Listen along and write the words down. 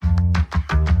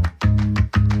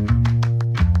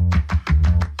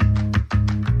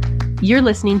You're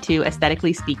listening to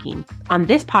Aesthetically Speaking. On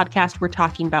this podcast, we're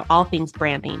talking about all things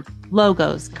branding,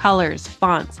 logos, colors,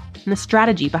 fonts, and the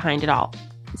strategy behind it all.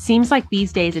 It seems like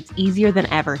these days it's easier than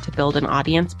ever to build an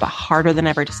audience, but harder than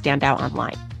ever to stand out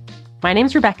online. My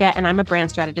name's Rebecca, and I'm a brand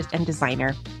strategist and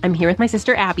designer. I'm here with my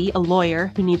sister Abby, a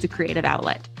lawyer who needs a creative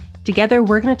outlet. Together,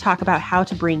 we're going to talk about how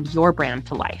to bring your brand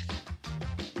to life.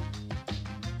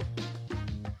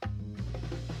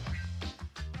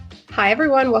 Hi,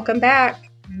 everyone. Welcome back.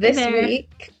 This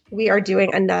week, we are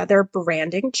doing another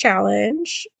branding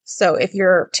challenge. So if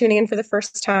you're tuning in for the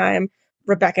first time,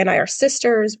 Rebecca and I are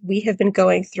sisters. We have been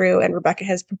going through, and Rebecca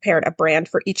has prepared a brand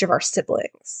for each of our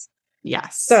siblings.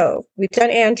 Yes. So we've done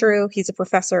Andrew. He's a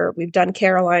professor. We've done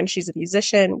Caroline. She's a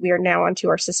musician. We are now on to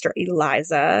our sister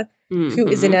Eliza, who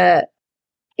is in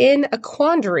a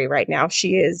quandary right now.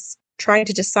 She is trying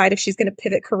to decide if she's going to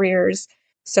pivot careers.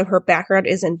 So her background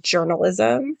is in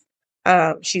journalism.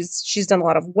 She's done a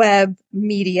lot of web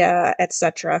media,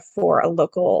 etc., for a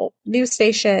local news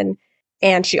station,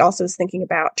 and she also is thinking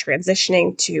about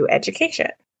transitioning to education.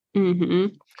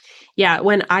 Mm-hmm. Yeah,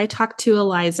 when I talked to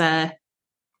Eliza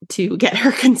to get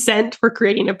her consent for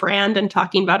creating a brand and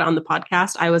talking about it on the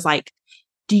podcast, I was like,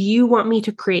 do you want me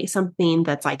to create something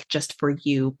that's like just for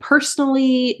you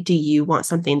personally? Do you want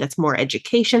something that's more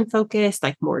education focused,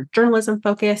 like more journalism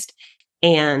focused?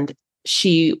 And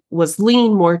she was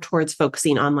leaning more towards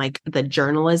focusing on like the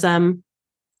journalism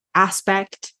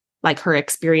aspect, like her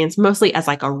experience mostly as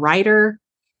like a writer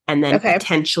and then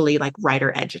potentially like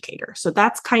writer educator. So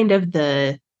that's kind of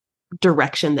the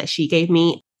direction that she gave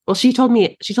me. Well, she told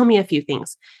me a few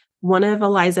things. One of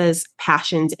Eliza's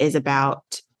passions is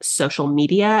about social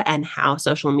media and how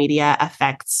social media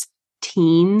affects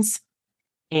teens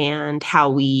and how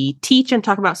we teach and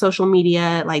talk about social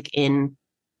media, like in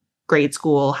grade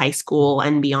school, high school,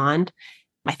 and beyond.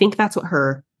 I think that's what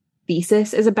her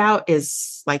thesis is about,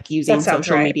 is like using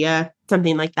social media,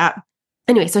 something like that.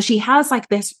 Anyway, so she has like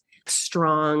this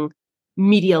strong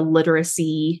media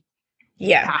literacy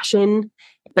passion,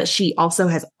 but she also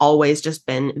has always just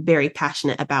been very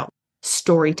passionate about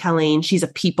storytelling. She's a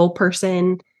people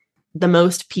person, the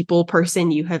most people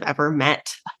person you have ever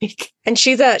met. And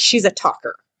she's a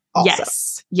talker.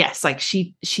 Also. Yes. Like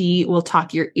she will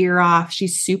talk your ear off.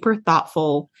 She's super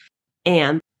thoughtful.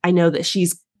 And I know that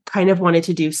she's kind of wanted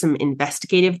to do some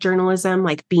investigative journalism,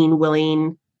 like being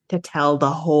willing to tell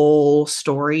the whole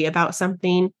story about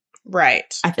something.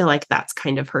 Right. I feel like that's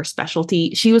kind of her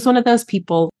specialty. She was one of those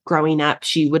people growing up.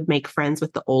 She would make friends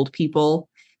with the old people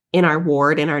in our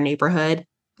ward, in our neighborhood.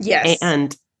 Yes.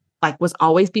 And like was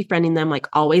always befriending them, like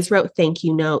always wrote thank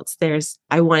you notes.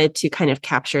 I wanted to kind of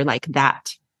capture like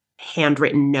that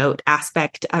handwritten note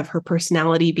aspect of her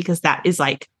personality, because that is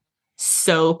like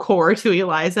so core to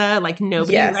Eliza. Like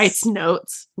nobody writes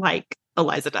notes like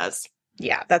Eliza does.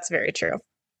 Yeah, that's very true.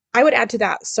 I would add to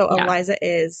that. So Eliza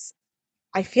is,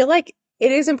 I feel like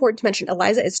it is important to mention,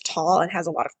 Eliza is tall and has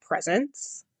a lot of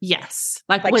presence. Yes.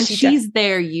 Like when she's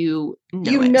there, you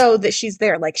know that she's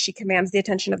there. Like she commands the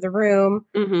attention of the room.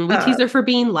 Mm-hmm. We tease her for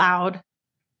being loud.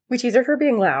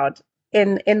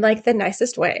 In like the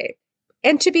nicest way.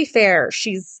 And to be fair,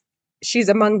 she's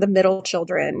among the middle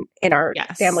children in our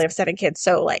family of 7 kids.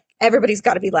 So like everybody's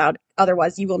got to be loud.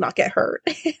 Otherwise you will not get hurt.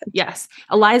 Yes.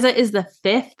 Eliza is the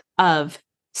 5th of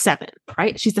 7,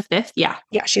 right? She's the 5th. Yeah.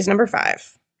 Yeah. She's number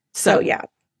 5. So yeah.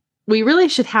 We really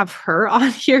should have her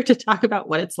on here to talk about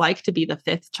what it's like to be the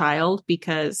 5th child,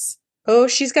 because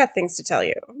she's got things to tell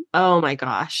you. Oh my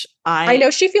gosh. I know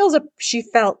she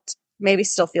felt maybe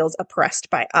still feels oppressed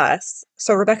by us.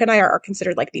 So Rebecca and I are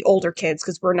considered like the older kids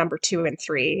because we're number 2 and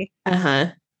 3.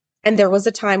 Uh-huh. And there was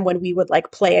a time when we would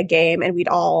like play a game and we'd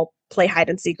all play hide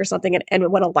and seek or something.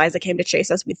 And when Eliza came to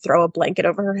chase us, we'd throw a blanket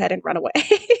over her head and run away.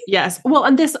 Yes. Well,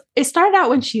 and it started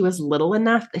out when she was little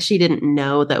enough that she didn't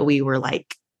know that we were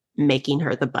like making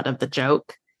her the butt of the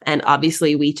joke. And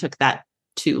obviously we took that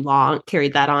too long,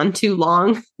 carried that on too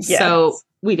long. Yes. So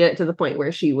we did it to the point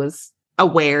where she was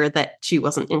aware that she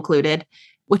wasn't included,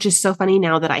 which is so funny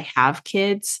now that I have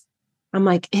kids. I'm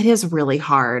like, it is really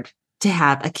hard to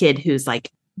have a kid who's like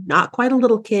not quite a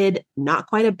little kid, not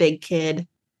quite a big kid.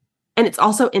 And it's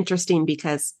also interesting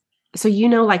because, so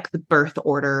like the birth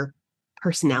order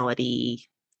personality.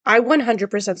 I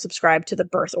 100% subscribe to the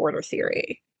birth order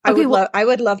theory. I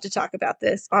would love to talk about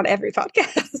this on every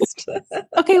podcast.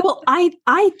 Okay, well,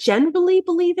 I generally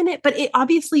believe in it, but it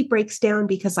obviously breaks down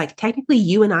because like technically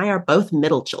you and I are both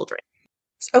middle children.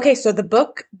 Okay, so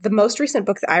the most recent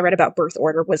book that I read about birth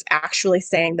order was actually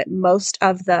saying that most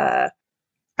of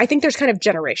I think there's kind of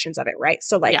generations of it, right?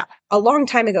 So like a long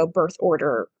time ago, birth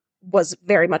order was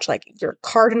very much like your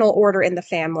cardinal order in the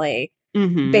family.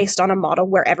 based on a model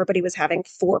where everybody was having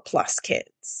 4+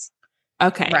 kids.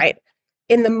 Okay. Right.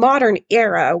 In the modern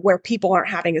era where people aren't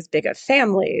having as big of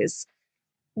families,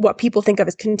 what people think of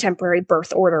as contemporary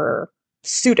birth order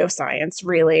pseudoscience,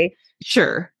 really.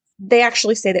 Sure. They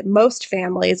actually say that most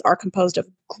families are composed of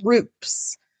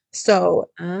groups. So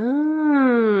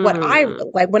what I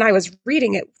like when I was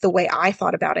reading it, the way I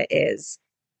thought about it is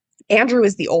Andrew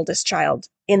is the oldest child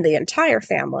in the entire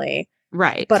family.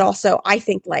 Right. But also I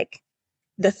think like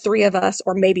the 3 of us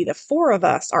or maybe the 4 of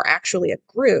us are actually a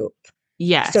group.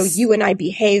 Yes. So you and I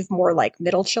behave more like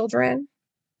middle children.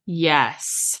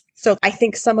 Yes. So I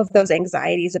think some of those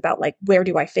anxieties about like, where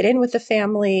do I fit in with the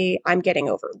family? I'm getting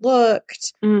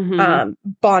overlooked,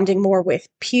 bonding more with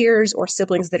peers or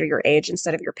siblings that are your age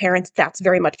instead of your parents. That's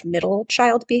very much middle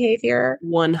child behavior.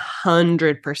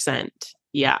 100%.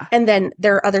 Yeah. And then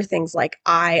there are other things like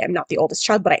I am not the oldest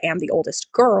child, but I am the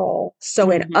oldest girl.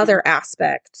 So in other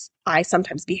aspects, I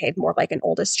sometimes behave more like an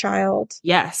oldest child.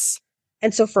 Yes.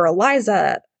 And so for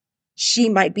Eliza, she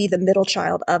might be the middle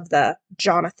child of the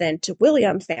Jonathan to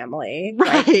William family,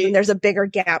 right? And there's a bigger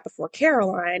gap before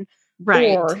Caroline.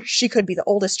 Right. Or she could be the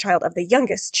oldest child of the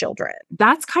youngest children.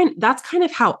 That's kind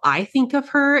of how I think of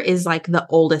her, is like the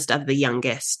oldest of the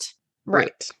youngest.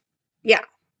 Right. Yeah.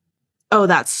 Oh,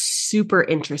 that's super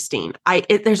interesting.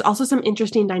 There's also some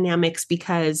interesting dynamics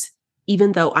because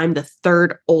even though I'm the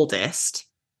 3rd oldest,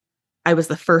 I was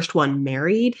the first one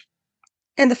married.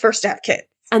 And the first to have kids.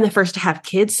 And the first to have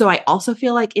kids. So I also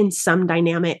feel like in some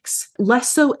dynamics, less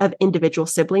so of individual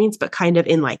siblings, but kind of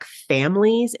in like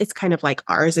families, it's kind of like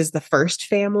ours is the first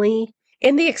family.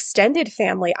 In the extended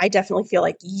family, I definitely feel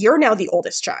like you're now the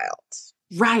oldest child.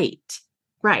 Right.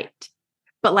 Right.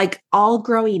 But like all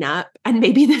growing up, and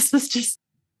maybe this was just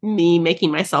me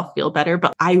making myself feel better,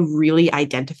 but I really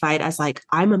identified as like,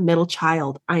 I'm a middle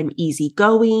child. I'm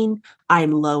easygoing.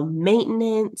 I'm low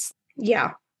maintenance.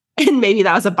 Yeah. And maybe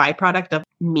that was a byproduct of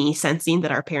me sensing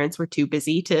that our parents were too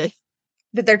busy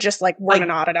that they're just like, we're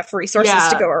not enough resources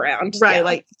to go around. Right. Yeah.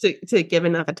 Like to give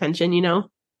enough attention, you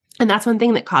know? And that's one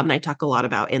thing that Cobb and I talk a lot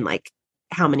about in like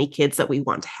how many kids that we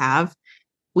want to have.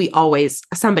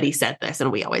 Somebody said this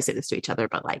and we always say this to each other,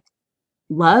 but like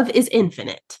love is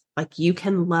infinite. Like you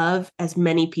can love as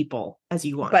many people as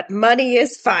you want. But money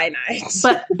is finite.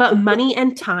 but money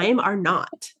and time are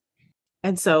not.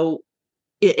 And so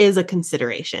it is a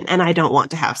consideration. And I don't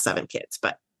want to have 7 kids,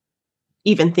 but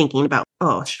even thinking about,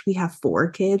 oh, should we have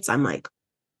 4 kids? I'm like,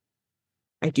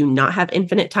 I do not have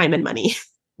infinite time and money.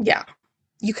 Yeah.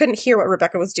 You couldn't hear what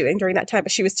Rebecca was doing during that time,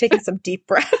 but she was taking some deep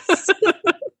breaths.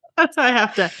 That's how I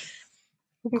have to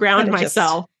ground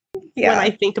myself when I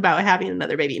think about having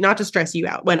another baby, not to stress you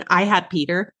out. When I had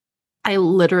Peter, I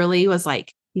literally was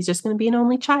like, he's just going to be an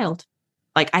only child.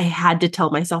 Like I had to tell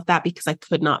myself that because I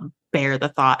could not bear the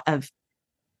thought of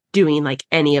doing like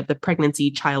any of the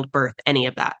pregnancy, childbirth, any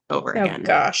of that over again. Oh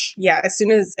gosh. Yeah. As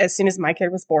soon as my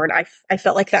kid was born, I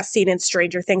felt like that scene in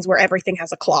Stranger Things where everything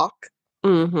has a clock.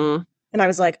 Mm-hmm. And I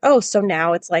was like, oh, so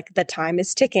now it's like the time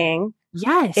is ticking.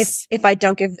 Yes. If I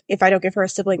don't give her a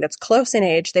sibling that's close in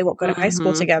age, they won't go to high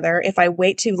school together. If I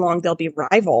wait too long, they'll be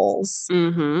rivals.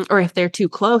 Or if they're too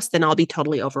close, then I'll be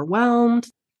totally overwhelmed.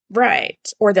 Right.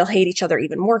 Or they'll hate each other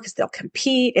even more because they'll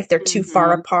compete. If they're too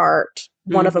far apart,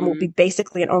 one of them will be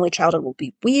basically an only child and will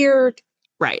be weird.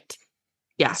 Right.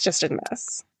 Yeah. It's just a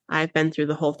mess. I've been through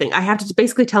the whole thing. I have to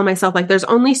basically tell myself, like, there's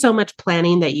only so much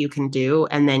planning that you can do.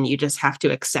 And then you just have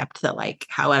to accept that, like,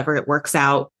 however it works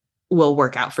out will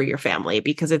work out for your family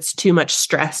because it's too much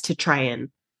stress to try and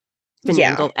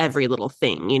finagle every little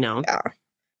thing, you know? Yeah.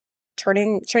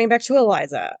 Turning back to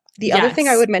Eliza, the other thing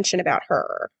I would mention about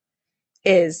her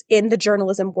is in the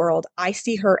journalism world, I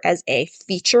see her as a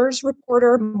features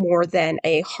reporter more than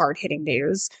a hard-hitting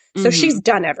news. So she's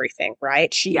done everything,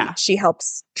 right? She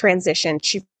helps transition.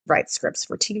 She writes scripts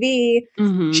for TV.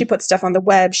 She puts stuff on the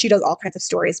web. She does all kinds of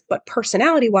stories. But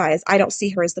personality-wise, I don't see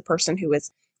her as the person who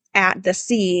is at the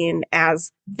scene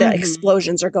as the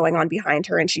explosions are going on behind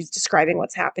her and she's describing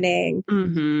what's happening.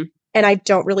 And I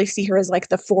don't really see her as like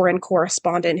the foreign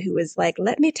correspondent who is like,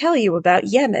 let me tell you about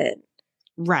Yemen.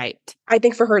 Right. I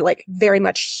think for her, like, very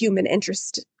much human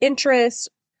interest,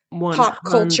 100%. Pop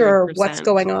culture, what's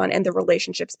going on, and the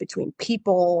relationships between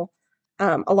people.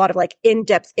 A lot of, like,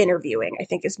 in-depth interviewing, I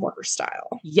think, is more her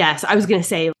style. Yes. I was going to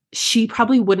say, she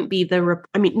probably wouldn't be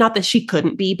not that she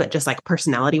couldn't be, but just, like,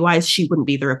 personality-wise, she wouldn't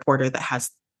be the reporter that has,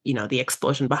 you know, the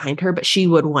explosion behind her, but she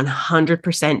would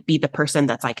 100% be the person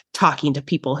that's, like, talking to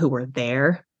people who were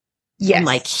there. Yes. And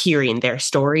like hearing their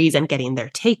stories and getting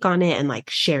their take on it and like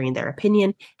sharing their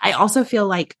opinion. I also feel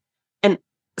like, and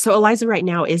so Eliza right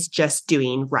now is just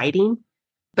doing writing.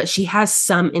 but she has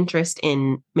some interest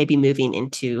in maybe moving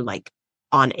into like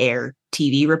on-air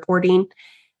TV reporting.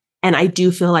 And I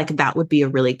do feel like that would be a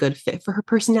really good fit for her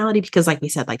personality because, like we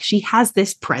said, like she has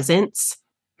this presence.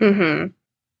 Mm-hmm.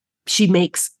 She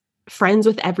makes friends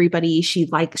with everybody.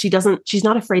 She's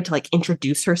not afraid to like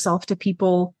introduce herself to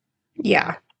people.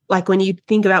 Yeah. Like when you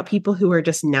think about people who are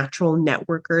just natural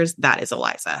networkers, that is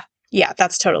Eliza. Yeah,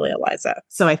 that's totally Eliza.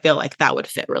 So I feel like that would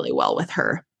fit really well with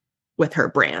her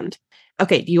brand.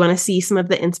 Okay, do you want to see some of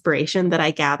the inspiration that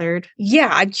I gathered? Yeah,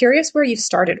 I'm curious where you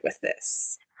started with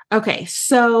this. Okay,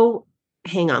 so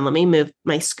hang on, let me move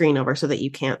my screen over so that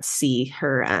you can't see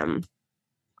her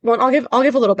Well, I'll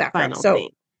give a little background. final So thing.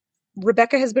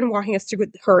 Rebecca has been walking us through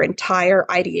her entire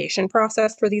ideation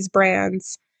process for these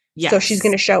brands. So she's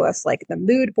going Yes. to show us like the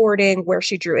mood boarding, where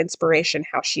she drew inspiration,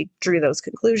 how she drew those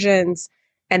conclusions,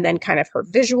 and then kind of her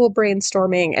visual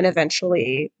brainstorming. And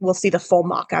eventually we'll see the full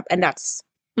mock-up. And that's,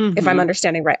 if I'm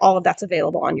understanding right, all of that's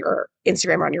available on your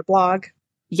Instagram or on your blog.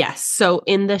 Yes. So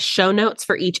in the show notes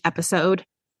for each episode,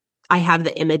 I have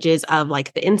the images of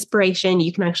like the inspiration.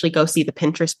 You can actually go see the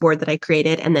Pinterest board that I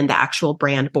created and then the actual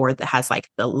brand board that has like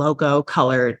the logo,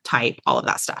 color, type, all of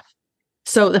that stuff.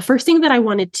 So the first thing that I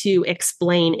wanted to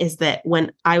explain is that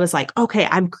when I was like, okay,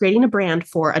 I'm creating a brand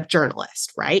for a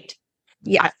journalist, right?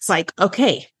 Yeah. It's like,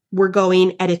 okay, we're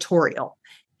going editorial.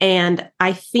 And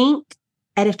I think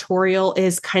editorial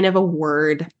is kind of a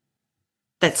word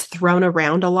that's thrown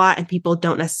around a lot and people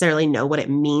don't necessarily know what it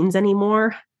means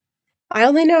anymore. I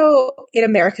only know in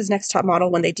America's Next Top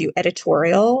Model, when they do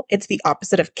editorial, it's the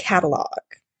opposite of catalog.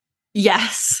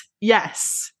 Yes.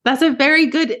 Yes. That's a very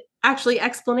good, actually,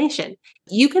 explanation.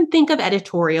 You can think of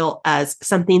editorial as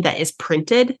something that is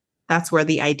printed. That's where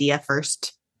the idea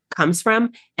first comes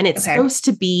from. And it's supposed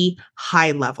to be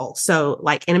high level. So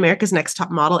like in America's Next Top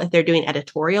Model, if they're doing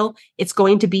editorial, it's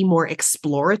going to be more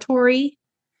exploratory.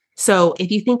 So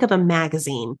if you think of a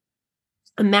magazine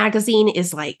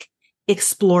is like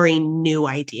exploring new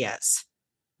ideas.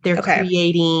 They're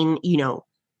creating,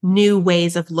 new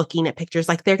ways of looking at pictures.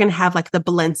 Like they're going to have like the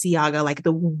Balenciaga, like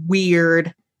the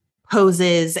weird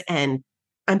poses. And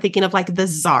I'm thinking of like the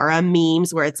Zara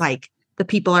memes where it's like the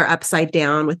people are upside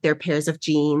down with their pairs of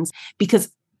jeans,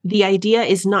 because the idea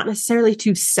is not necessarily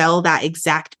to sell that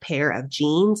exact pair of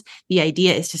jeans. The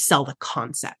idea is to sell the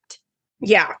concept.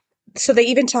 Yeah. So they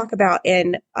even talk about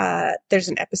there's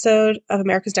an episode of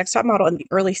America's Next Top Model in the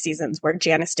early seasons where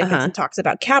Janice Dickinson talks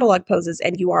about catalog poses,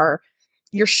 and you're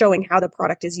showing how the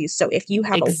product is used. So if you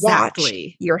have a watch,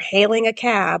 you're hailing a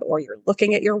cab or you're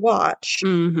looking at your watch,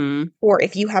 or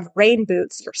if you have rain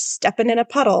boots, you're stepping in a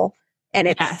puddle, and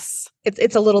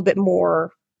it's a little bit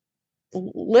more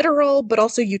literal, but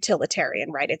also utilitarian,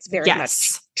 right? It's very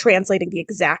much translating the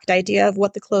exact idea of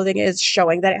what the clothing is,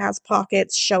 showing that it has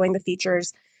pockets, showing the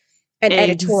features. And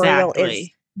editorial is,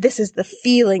 this is the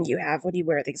feeling you have when you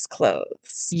wear these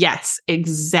clothes. Yes,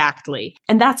 exactly.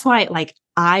 And that's why, like,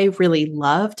 I really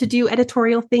love to do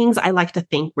editorial things. I like to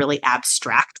think really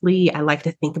abstractly. I like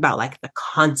to think about like the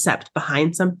concept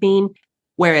behind something.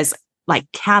 Whereas like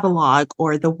catalog,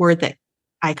 or the word that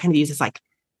I kind of use is like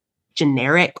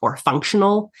generic or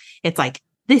functional. It's like,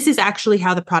 this is actually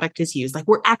how the product is used. Like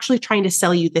we're actually trying to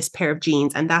sell you this pair of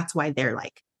jeans. And that's why they're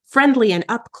like friendly and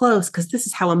up close, because this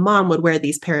is how a mom would wear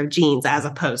these pair of jeans, as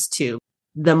opposed to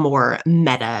the more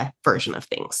meta version of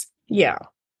things. Yeah.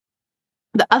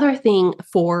 The other thing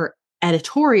for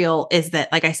editorial is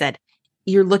that, like I said,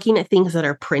 you're looking at things that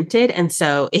are printed. And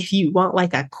so if you want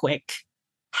like a quick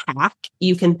hack,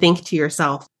 you can think to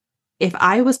yourself, if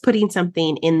I was putting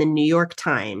something in the New York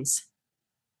Times,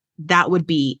 that would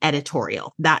be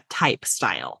editorial, that type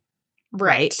style.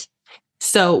 Right?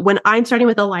 So when I'm starting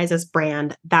with Eliza's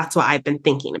brand, that's what I've been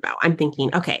thinking about. I'm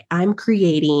thinking, okay, I'm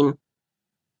creating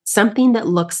something that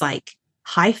looks like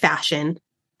high fashion,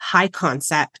 high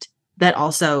concept, that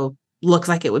also looks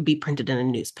like it would be printed in a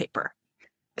newspaper.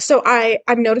 So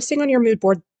I'm noticing on your mood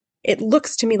board, it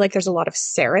looks to me like there's a lot of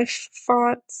serif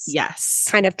fonts. Yes.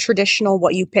 Kind of traditional,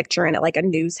 what you picture in it, like a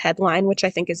news headline, which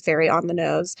I think is very on the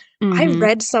nose. I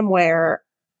read somewhere,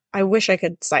 I wish I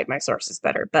could cite my sources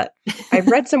better, but I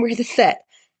read somewhere that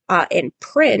in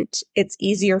print, it's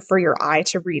easier for your eye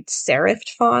to read serifed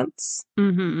fonts.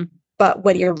 But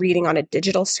when you're reading on a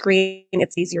digital screen,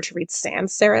 it's easier to read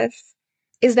sans serif.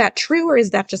 Is that true, or is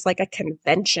that just like a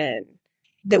convention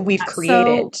that we've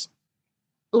created? So,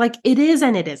 like it is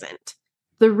and it isn't.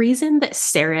 The reason that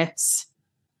serifs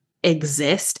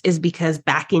exist is because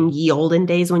back in ye olden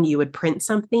days, when you would print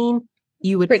something,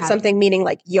 you would print something, meaning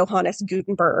like Johannes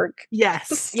Gutenberg.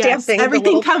 Yes.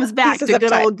 Everything comes back to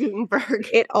good old Gutenberg.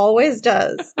 It always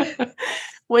does.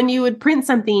 When you would print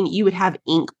something, you would have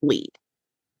ink bleed.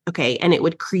 Okay. And it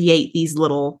would create these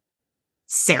little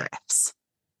serifs.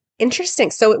 Interesting.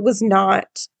 So it was not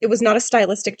a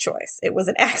stylistic choice. It was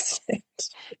an accident.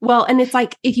 Well, and it's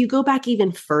like, if you go back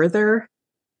even further,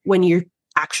 when you're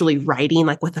actually writing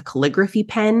like with a calligraphy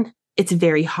pen, it's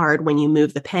very hard when you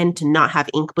move the pen to not have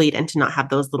ink bleed and to not have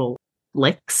those little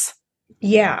licks.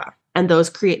 Yeah. And those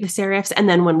create the serifs. And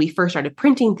then when we first started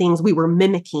printing things, we were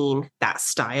mimicking that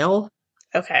style.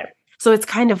 Okay. So it's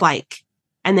kind of like,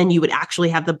 and then you would actually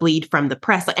have the bleed from the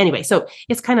press. Anyway, so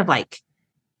it's kind of like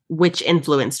which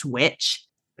influenced which.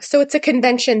 So it's a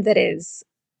convention that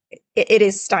it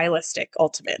is stylistic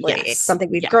ultimately. Yes. It's something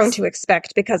we've Yes. grown to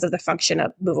expect because of the function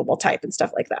of movable type and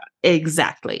stuff like that.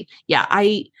 Exactly. Yeah.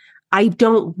 I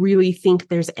don't really think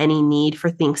there's any need for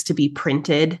things to be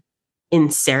printed in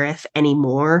serif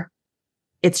anymore.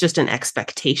 It's just an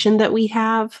expectation that we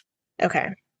have. Okay.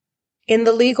 In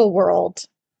the legal world,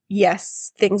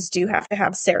 yes, things do have to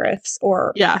have serifs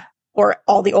or Yeah.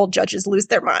 all the old judges lose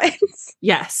their minds.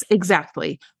 Yes,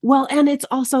 exactly. Well, and it's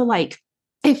also like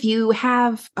if you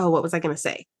have, what was I going to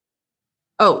say?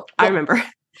 Oh, I remember.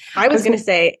 I was going to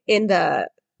say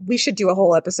we should do a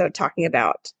whole episode talking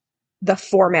about the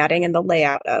formatting and the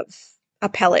layout of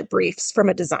appellate briefs from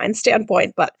a design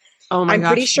standpoint, but Oh my I'm gosh,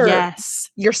 pretty sure yes.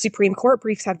 your Supreme Court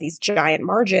briefs have these giant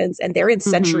margins and they're in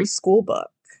Century School Book.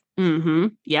 Mm-hmm.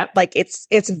 Yep. Like it's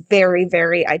very,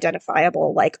 very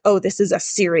identifiable. Like, oh, this is a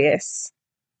serious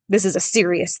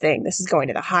thing. This is going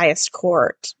to the highest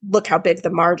court. Look how big the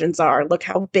margins are. Look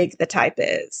how big the type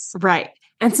is. Right.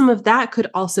 And some of that could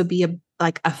also be a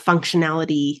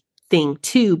functionality thing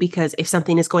too, because if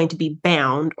something is going to be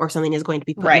bound or something is going to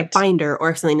be put in a binder or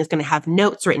if something is going to have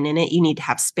notes written in it, you need to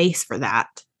have space for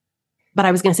that. But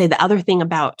I was going to say the other thing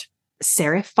about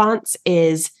serif fonts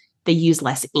is they use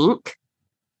less ink.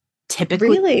 Typically.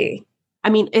 Really? I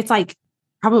mean, it's like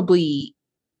probably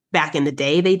back in the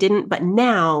day they didn't, but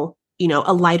now,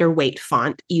 a lighter weight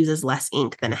font uses less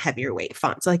ink than a heavier weight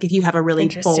font. So like if you have a really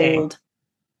bold,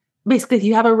 basically if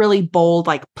you have a really bold,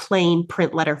 like plain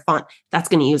print letter font, that's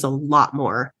going to use a lot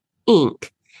more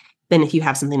ink than if you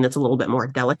have something that's a little bit more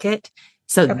delicate.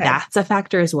 So that's a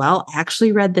factor as well. I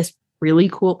actually read this really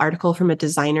cool article from a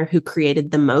designer who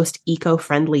created the most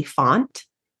eco-friendly font.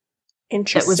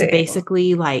 Interesting. It was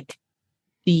basically like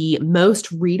the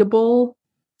most readable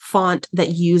font that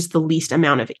used the least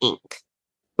amount of ink,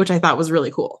 which I thought was really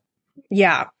cool.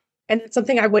 Yeah. And it's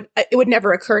something it would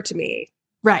never occur to me.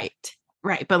 Right.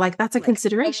 Right. But like, that's a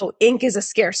consideration. Oh, ink is a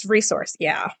scarce resource.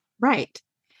 Yeah. Right.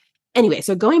 Anyway,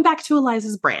 so going back to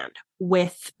Eliza's brand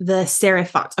with the serif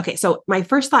fonts. Okay. So my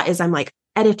first thought is I'm like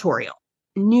editorial,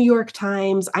 New York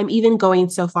Times. I'm even going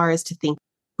so far as to think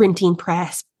printing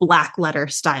press, black letter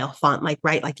style font, like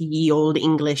ye old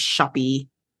English shoppy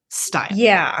style.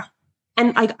 Yeah.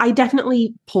 And I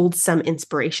definitely pulled some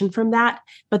inspiration from that.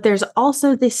 But there's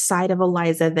also this side of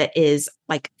Eliza that is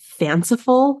like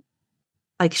fanciful.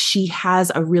 Like she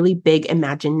has a really big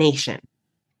imagination.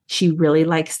 She really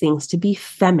likes things to be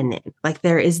feminine. Like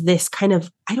there is this kind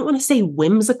of, I don't want to say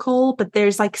whimsical, but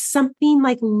there's like something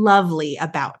like lovely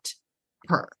about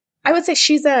her. I would say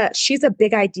she's a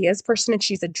big ideas person and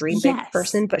she's a dream big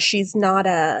person, but she's not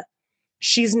a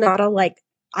like,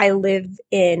 I live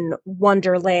in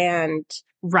Wonderland,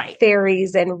 right?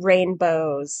 Fairies and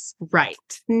rainbows, right?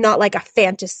 Not like a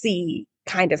fantasy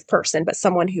kind of person, but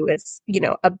someone who is,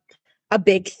 a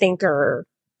big thinker,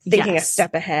 thinking a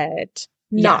step ahead,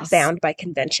 not bound by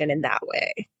convention in that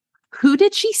way. Who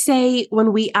did she say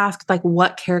when we asked like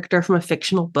what character from a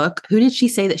fictional book? Who did she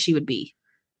say that she would be?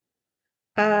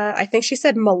 I think she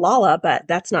said Malala, but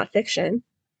that's not fiction.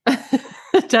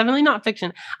 Definitely not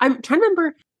fiction. I'm trying to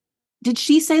remember. Did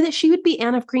she say that she would be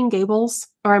Anne of Green Gables,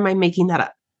 or am I making that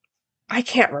up? I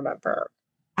can't remember.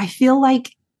 I feel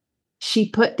like she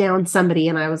put down somebody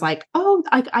and I was like, oh,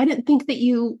 I didn't think that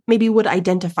you maybe would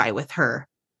identify with her.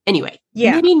 Anyway,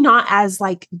 maybe not as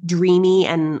like dreamy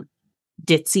and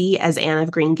ditzy as Anne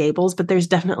of Green Gables, but there's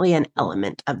definitely an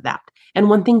element of that. And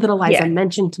one thing that Eliza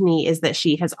mentioned to me is that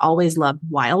she has always loved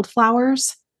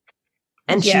wildflowers.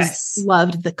 And she's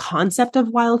loved the concept of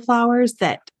wildflowers,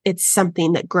 that it's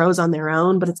something that grows on their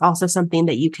own, but it's also something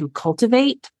that you can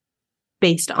cultivate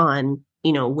based on,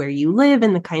 where you live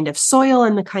and the kind of soil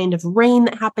and the kind of rain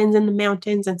that happens in the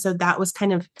mountains. And so that was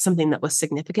kind of something that was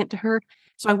significant to her.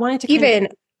 So I wanted to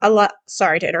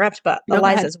sorry to interrupt, but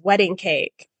Eliza's wedding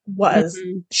cake was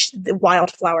the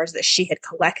wildflowers that she had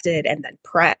collected and then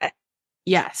pressed.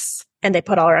 Yes. And they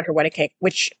put all around her wedding cake,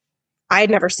 which I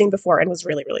had never seen before and was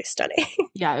really, really stunning.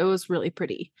 Yeah, it was really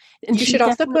pretty. And you should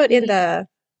also put in the,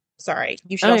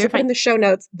 put in the show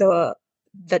notes the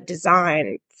the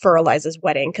design for Eliza's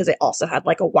wedding because it also had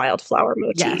like a wildflower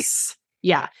motif. Yes.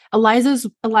 Yeah. Eliza's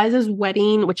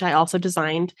wedding, which I also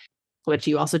designed, which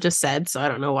you also just said, so I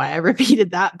don't know why I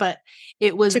repeated that, but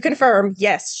it was to confirm,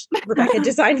 yes, Rebecca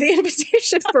designed the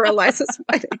invitation for Eliza's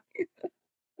wedding.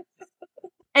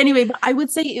 Anyway, but I would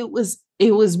say it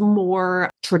was more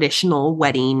traditional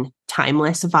wedding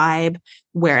timeless vibe,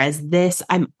 whereas this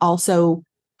I'm also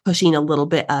pushing a little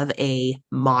bit of a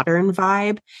modern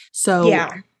vibe. So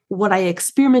what I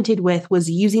experimented with was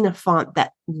using a font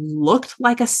that looked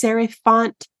like a serif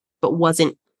font, but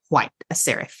wasn't quite a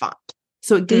serif font.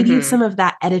 So it gave you some of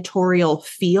that editorial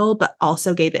feel, but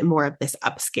also gave it more of this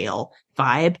upscale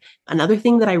vibe. Another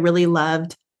thing that I really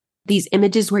loved, these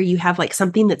images where you have like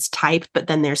something that's typed, but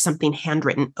then there's something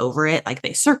handwritten over it, like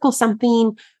they circle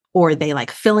something or they like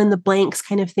fill in the blanks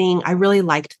kind of thing. I really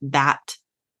liked that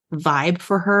vibe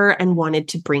for her and wanted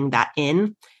to bring that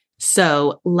in.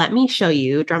 So let me show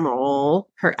you, drum roll,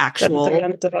 her actual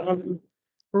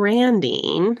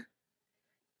branding.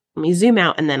 Let me zoom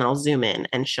out and then I'll zoom in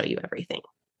and show you everything.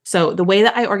 So the way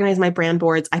that I organize my brand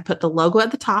boards, I put the logo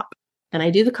at the top, then I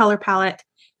do the color palette,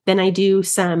 then I do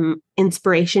some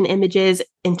inspiration images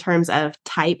in terms of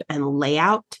type and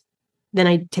layout. Then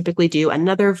I typically do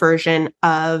another version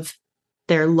of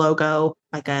their logo,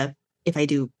 if I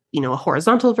do, a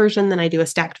horizontal version, then I do a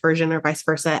stacked version or vice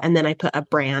versa. And then I put a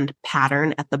brand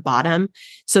pattern at the bottom.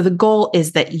 So the goal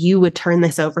is that you would turn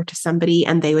this over to somebody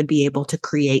and they would be able to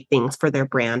create things for their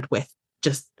brand with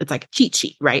it's like a cheat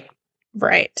sheet, right?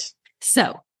 Right.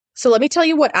 So let me tell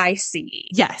you what I see.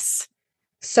 Yes.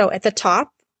 So at the top,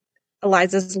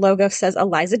 Eliza's logo says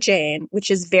Eliza Jane,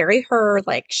 which is very her,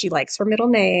 like she likes her middle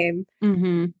name.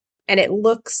 Mm-hmm. And it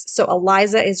looks, so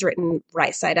Eliza is written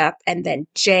right side up and then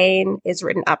Jane is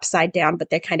written upside down,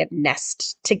 but they kind of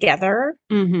nest together.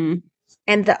 Mm-hmm.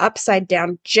 And the upside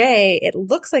down J, it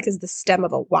looks like is the stem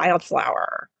of a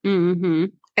wildflower. Mm-hmm.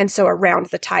 And so around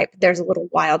the type, there's a little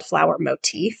wildflower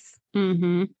motif.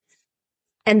 Mm-hmm.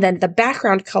 And then the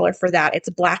background color for that, it's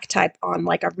black type on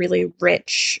like a really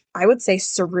rich, I would say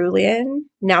cerulean,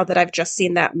 now that I've just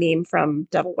seen that meme from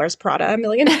Devil Wears Prada a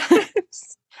million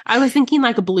times. I was thinking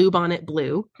like a bluebonnet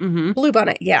blue. Mm-hmm.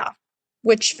 Bluebonnet, yeah.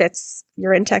 Which fits,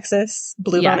 you're in Texas,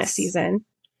 bluebonnet season.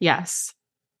 Yes.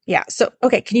 Yeah. So,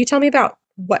 okay, can you tell me about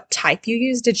what type you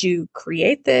used? Did you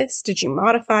create this? Did you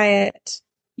modify it?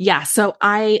 Yeah. So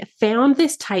I found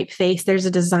this typeface. There's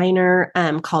a designer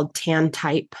called Tan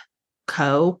Type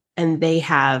Co. And they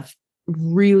have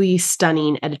really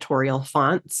stunning editorial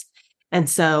fonts. And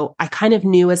so I kind of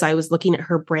knew as I was looking at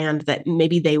her brand that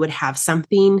maybe they would have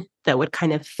something that would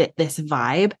kind of fit this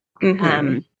vibe.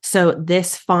 Mm-hmm. So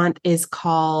this font is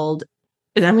called,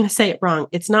 and I'm going to say it wrong.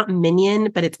 It's not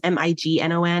Minion, but it's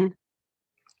Mignon.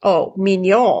 Oh,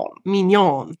 mignon.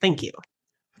 Mignon. Thank you.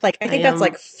 Like, I think that's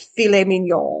like filet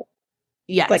mignon.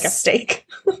 Yes. Like a steak.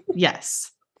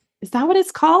 Yes. Is that what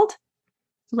it's called?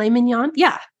 Filet mignon?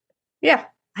 Yeah. Yeah.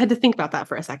 I had to think about that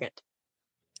for a second.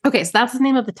 Okay, so that's the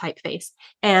name of the typeface.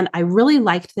 And I really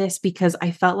liked this because I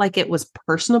felt like it was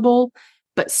personable,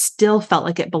 but still felt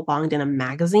like it belonged in a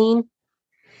magazine.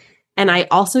 And I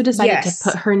also decided to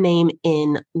put her name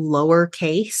in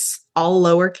lowercase, all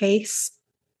lowercase,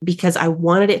 because I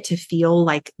wanted it to feel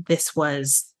like this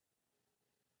was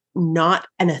not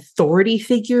an authority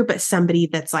figure, but somebody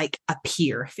that's like a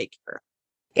peer figure.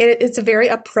 It's a very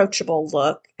approachable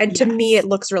look. And to me, it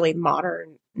looks really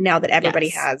modern now that everybody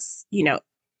has,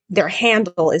 their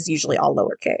handle is usually all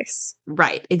lowercase.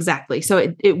 Right, exactly. So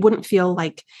it wouldn't feel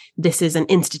like this is an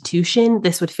institution.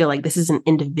 This would feel like this is an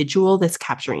individual that's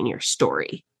capturing your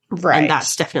story. Right. And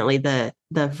that's definitely the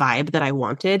vibe that I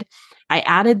wanted. I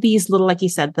added these little, like you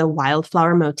said, the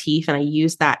wildflower motif, and I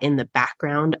used that in the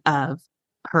background of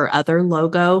her other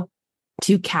logo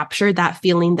to capture that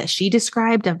feeling that she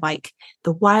described of like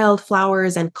the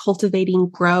wildflowers and cultivating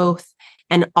growth,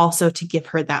 and also to give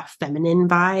her that feminine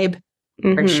vibe.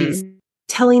 Where she's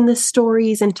telling the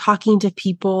stories and talking to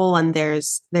people, and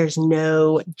there's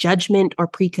no judgment or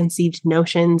preconceived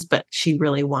notions, but she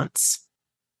really wants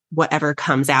whatever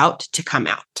comes out to come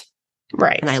out.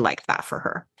 Right. And I liked that for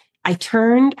her. I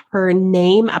turned her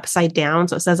name upside down.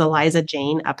 So it says Eliza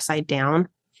Jane upside down,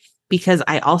 because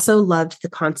I also loved the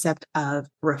concept of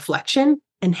reflection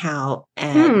and how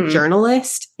a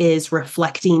journalist is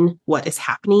reflecting what is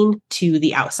happening to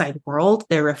the outside world.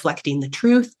 They're reflecting the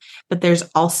truth, but there's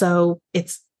also,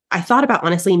 I thought about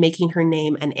honestly making her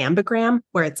name an ambigram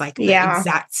where it's like the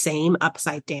exact same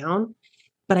upside down,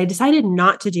 but I decided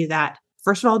not to do that.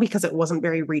 First of all, because it wasn't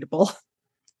very readable.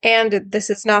 And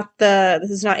this is not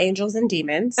Angels and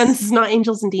Demons. And this is not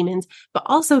Angels and Demons, but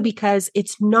also because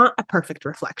it's not a perfect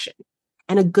reflection.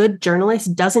 And a good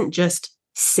journalist doesn't just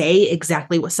say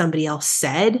exactly what somebody else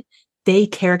said. They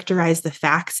characterize the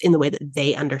facts in the way that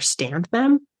they understand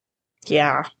them.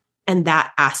 Yeah. And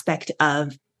that aspect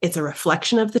of it's a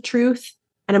reflection of the truth.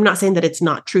 And I'm not saying that it's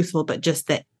not truthful, but just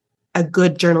that a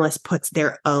good journalist puts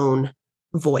their own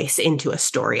voice into a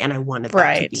story. And I wanted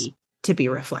that to be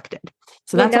reflected.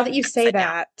 So well, that's now that you say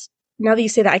that,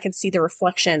 I can see the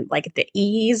reflection, like the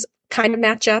E's kind of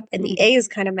match up and the A's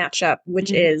kind of match up,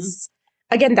 which is,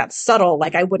 again, that's subtle.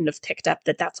 Like I wouldn't have picked up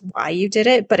that that's why you did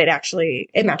it, but it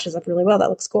matches up really well. That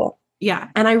looks cool. Yeah.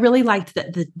 And I really liked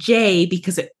that the J,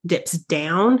 because it dips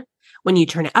down, when you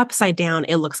turn it upside down,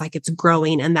 it looks like it's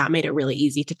growing. And that made it really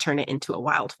easy to turn it into a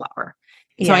wildflower.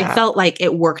 Yeah. So I felt like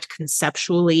it worked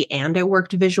conceptually and it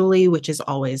worked visually, which is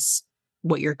always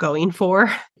what you're going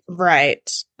for. Right.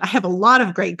 I have a lot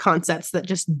of great concepts that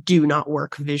just do not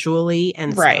work visually.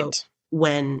 And so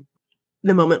when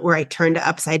the moment where I turned it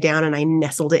upside down and I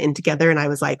nestled it in together and I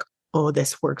was like, oh,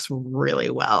 this works really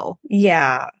well.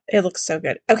 Yeah, it looks so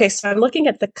good. Okay, so I'm looking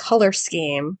at the color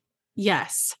scheme.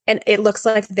 Yes. And it looks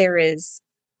like there is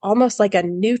almost like a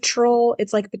neutral,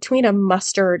 it's like between a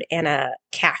mustard and a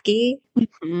khaki.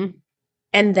 Mm-hmm.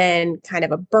 And then kind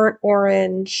of a burnt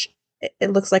orange.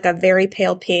 It looks like a very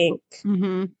pale pink.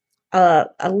 Mm-hmm.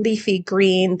 A leafy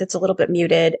green that's a little bit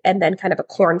muted, and then kind of a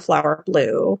cornflower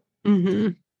blue.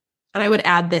 Mm-hmm. And I would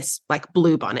add this like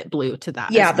blue bonnet blue to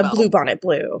that. Yeah, the blue bonnet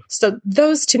blue. So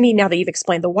those to me, now that you've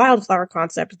explained the wildflower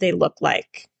concept, they look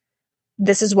like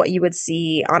this is what you would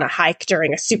see on a hike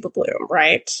during a super bloom,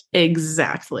 right?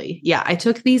 Exactly. Yeah. I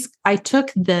took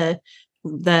the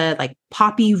like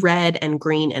poppy red and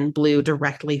green and blue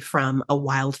directly from a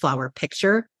wildflower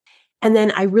picture. And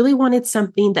then I really wanted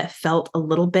something that felt a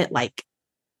little bit like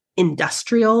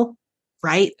industrial,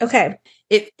 right? Okay.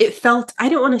 It felt, I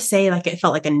don't want to say like it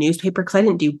felt like a newspaper because I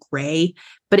didn't do gray,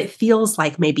 but it feels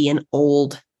like maybe an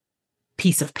old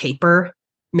piece of paper,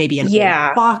 maybe an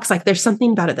old box. Like there's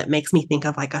something about it that makes me think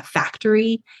of like a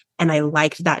factory. And I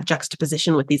liked that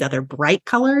juxtaposition with these other bright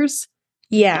colors.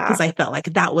 Yeah. Because I felt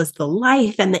like that was the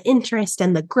life and the interest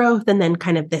and the growth. And then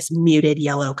kind of this muted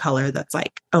yellow color that's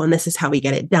like, oh, and this is how we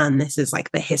get it done. This is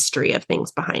like the history of things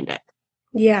behind it.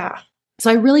 Yeah. So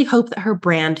I really hope that her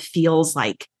brand feels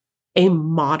like a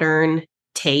modern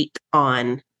take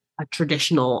on a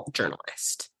traditional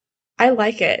journalist. I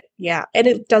like it. Yeah. And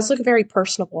it does look very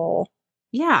personable.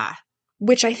 Yeah.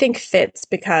 Which I think fits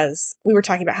because we were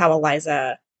talking about how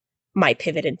Eliza might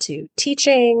pivot into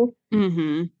teaching,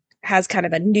 has kind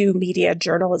of a new media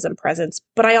journalism presence.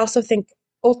 But I also think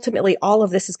ultimately all of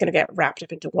this is going to get wrapped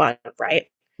up into one, right?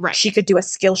 Right. She could do a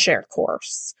Skillshare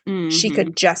course. She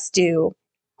could just do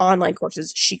online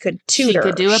courses. She could tutor. She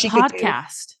could do a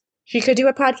podcast. She could do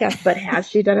a podcast, but has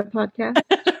she done a podcast?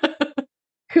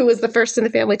 Who was the first in the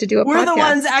family to do a podcast? We're the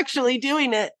ones actually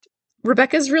doing it.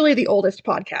 Rebecca's really the oldest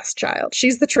podcast child.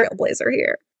 She's the trailblazer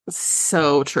here.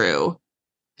 So true.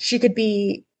 She could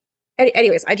be...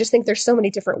 Anyways, I just think there's so many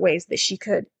different ways that she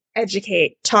could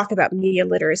educate, talk about media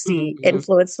literacy,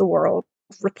 influence the world,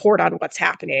 report on what's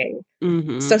happening.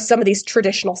 So some of these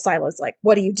traditional silos, like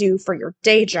what do you do for your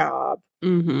day job,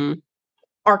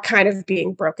 are kind of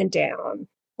being broken down.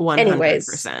 100%.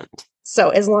 Anyways, so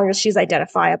as long as she's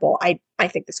identifiable, I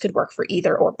think this could work for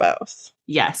either or both.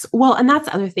 Yes. Well, and that's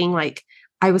the other thing. Like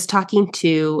I was talking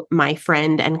to my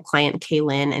friend and client,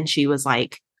 Kaylin, and she was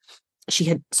like, she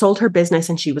had sold her business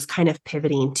and she was kind of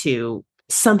pivoting to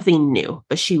something new,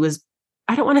 but she was,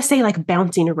 I don't want to say like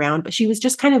bouncing around, but she was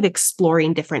just kind of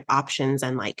exploring different options.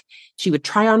 And like, she would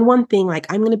try on one thing,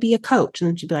 like, I'm going to be a coach. And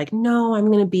then she'd be like, no, I'm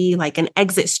going to be like an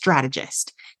exit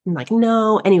strategist. And like,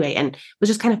 no, anyway, and was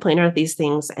just kind of playing around with these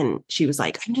things. And she was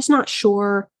like, I'm just not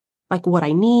sure like what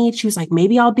I need. She was like,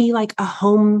 maybe I'll be like a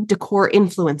home decor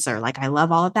influencer. Like I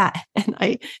love all of that. And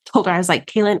I told her, I was like,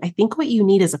 Kaylin, I think what you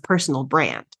need is a personal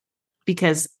brand,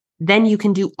 because then you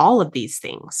can do all of these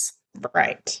things.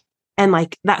 Right. And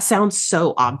like, that sounds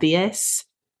so obvious,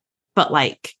 but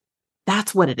like,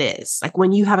 that's what it is. Like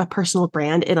when you have a personal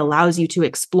brand, it allows you to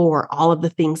explore all of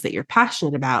the things that you're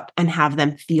passionate about and have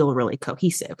them feel really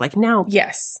cohesive. Like now,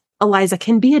 yes, Eliza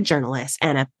can be a journalist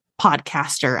and a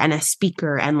podcaster and a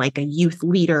speaker and like a youth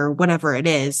leader, whatever it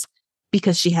is,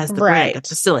 because she has the brand to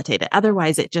facilitate it.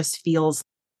 Otherwise, it just feels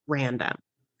random.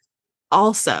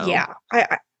 Also, yeah,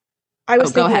 I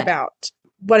was thinking about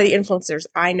one of the influencers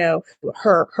I know.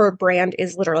 Her brand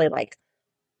is literally like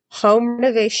home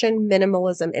renovation,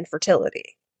 minimalism, and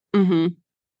fertility. And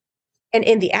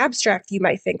in the abstract, you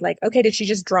might think like, okay, did she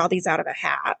just draw these out of a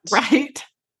hat? Right.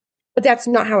 But that's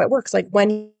not how it works. Like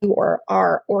when you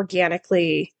are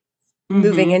organically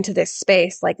moving into this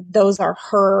space, like those are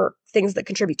her things that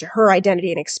contribute to her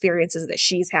identity and experiences that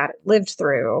she's had and lived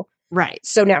through. Right.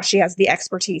 So now she has the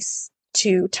expertise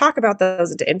to talk about those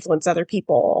and to influence other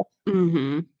people.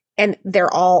 Mm-hmm. And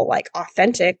they're all like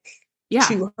authentic Yeah.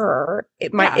 to her.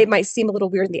 It Yeah. might seem a little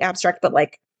weird in the abstract, but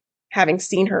like having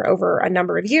seen her over a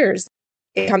number of years,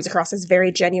 it comes across as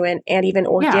very genuine and even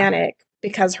organic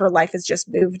because her life has just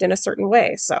moved in a certain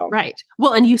way. So Right.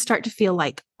 Well, and you start to feel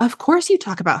like, of course you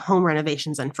talk about home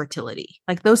renovations and fertility.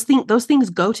 Like those things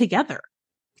go together.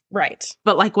 right.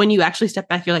 But like when you actually step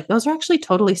back, you're like, those are actually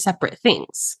totally separate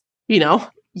things, you know?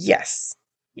 Yes.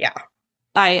 Yeah.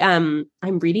 I'm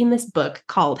reading this book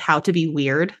called How to Be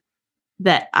Weird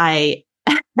that I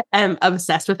am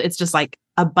obsessed with. It's just like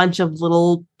a bunch of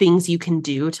little things you can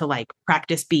do to like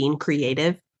practice being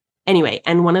creative. Anyway,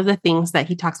 and one of the things that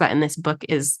he talks about in this book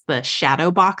is the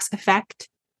shadow box effect,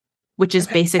 which is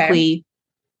basically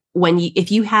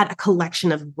if you had a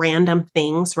collection of random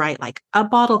things, right? Like a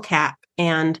bottle cap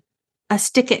and a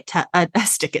stick-it tub, a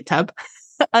stick-it tub,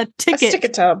 a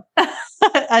ticket, tub,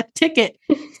 a ticket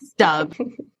stub,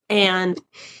 and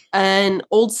an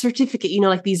old certificate,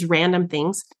 like these random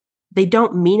things, they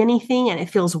don't mean anything and it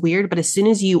feels weird. But as soon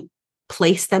as you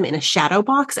place them in a shadow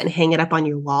box and hang it up on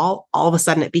your wall, all of a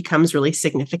sudden it becomes really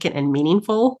significant and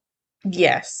meaningful.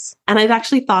 Yes. And I've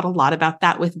actually thought a lot about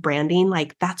that with branding.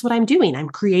 Like, that's what I'm doing. I'm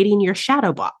creating your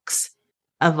shadow box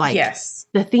of like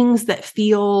the things that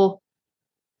feel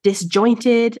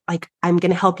disjointed. Like, I'm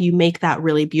going to help you make that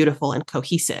really beautiful and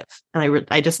cohesive. And I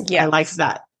liked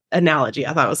that analogy.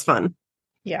 I thought it was fun.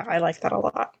 Yeah, I like that a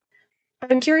lot.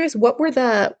 I'm curious, what were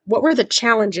the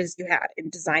challenges you had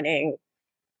in designing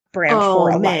brand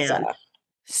for Eliza? Man.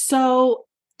 So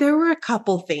there were a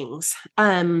couple things.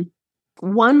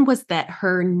 One was that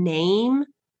her name,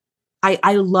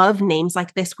 I love names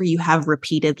like this where you have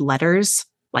repeated letters,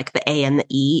 like the A and the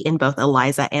E in both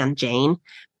Eliza and Jane,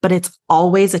 but it's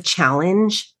always a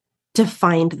challenge to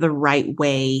find the right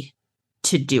way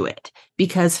to do it.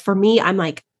 Because for me, I'm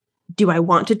like, do I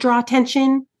want to draw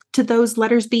attention to those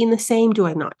letters being the same? Do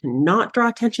I not draw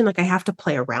attention? Like I have to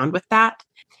play around with that.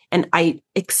 And I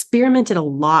experimented a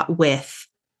lot with,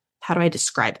 how do I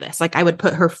describe this? Like I would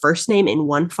put her first name in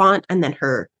one font and then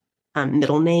her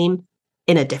middle name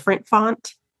in a different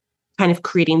font, kind of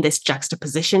creating this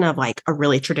juxtaposition of like a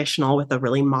really traditional with a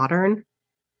really modern.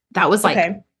 That was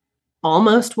like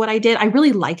almost what I did. I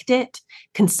really liked it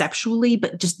conceptually,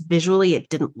 but just visually, it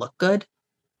didn't look good.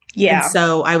 Yeah. And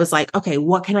so I was like, okay,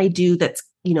 what can I do that's,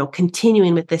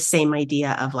 continuing with this same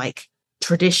idea of like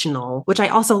traditional, which I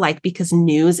also like because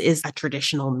news is a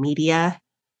traditional media.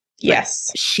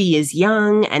 Yes. She is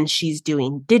young and she's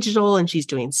doing digital and she's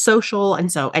doing social.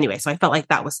 And so anyway, so I felt like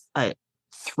that was a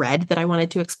thread that I wanted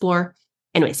to explore.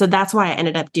 Anyway, so that's why I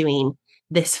ended up doing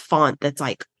this font that's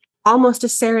like almost a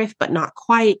serif, but not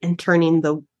quite, and turning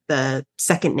the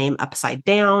second name upside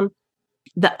down.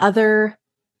 The other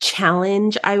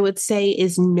challenge, I would say,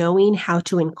 is knowing how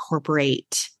to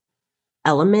incorporate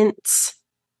elements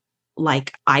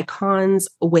like icons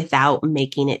without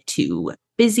making it too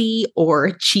busy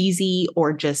or cheesy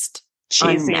or just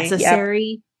unnecessary.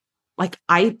 Yep. Like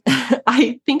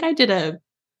I think I did a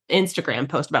Instagram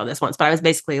post about this once, but I was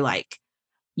basically like,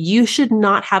 you should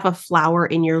not have a flower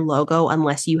in your logo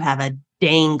unless you have a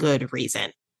dang good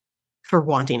reason for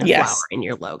wanting a flower in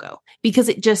your logo, because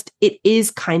it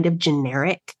is kind of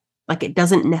generic. Like it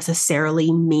doesn't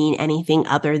necessarily mean anything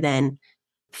other than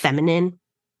feminine.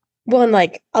 Well, and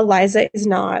like Eliza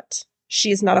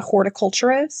she's not a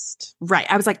horticulturist. Right.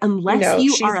 I was like, unless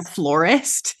you are a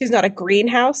florist. She's not a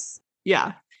greenhouse.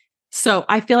 Yeah. So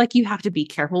I feel like you have to be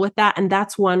careful with that. And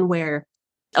that's one where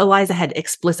Eliza had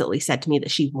explicitly said to me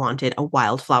that she wanted a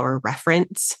wildflower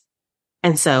reference.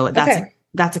 And so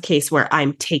that's a case where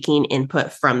I'm taking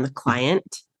input from the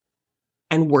client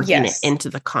and working it into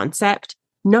the concept.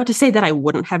 Not to say that I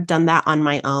wouldn't have done that on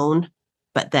my own,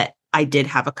 but that I did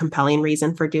have a compelling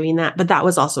reason for doing that. But that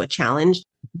was also a challenge.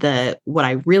 What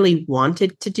I really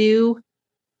wanted to do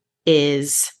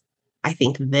is, I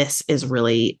think this is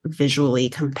really visually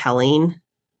compelling.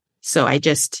 So I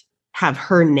just have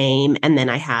her name and then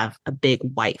I have a big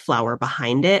white flower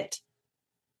behind it.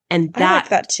 And I like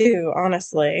that too,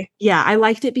 honestly. Yeah, I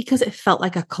liked it because it felt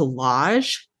like a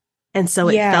collage. And so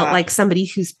it felt like somebody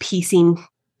who's piecing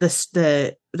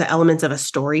the elements of a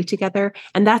story together.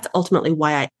 And that's ultimately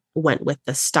why I went with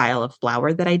the style of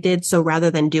flower that I did. So rather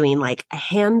than doing like a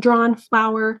hand-drawn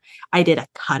flower, I did a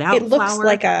cutout flower. It looks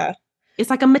like it's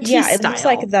like a Matisse style. Looks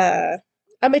like a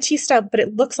Matisse style, but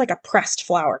it looks like a pressed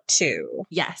flower too.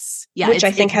 Yes. Yeah. Which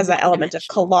I think has that element of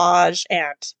collage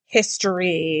and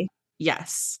history.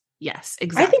 Yes. Yes,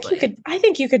 exactly. I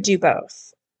think you could do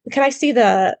both. Can I see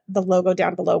the logo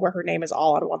down below where her name is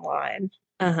all on one line?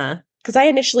 Uh-huh. Because I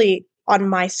initially on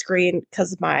my screen,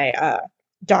 because my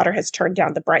daughter has turned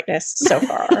down the brightness so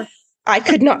far, I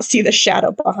could not see the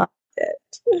shadow behind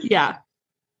it. Yeah.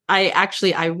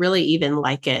 I really even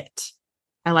like it.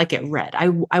 I like it red.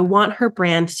 I want her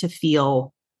brand to be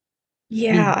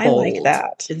Yeah, I like bold.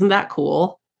 that. Isn't that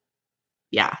cool?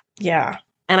 Yeah. Yeah.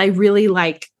 And I really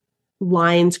like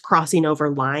lines crossing over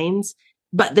lines,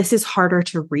 but this is harder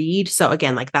to read. So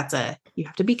again, like you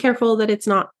have to be careful that it's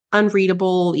not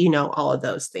unreadable, all of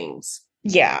those things.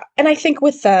 Yeah. And I think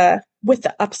with the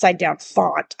upside down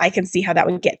font, I can see how that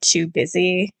would get too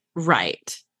busy.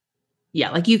 Right.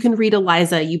 Yeah. Like you can read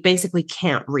Eliza, you basically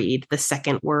can't read the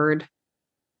second word.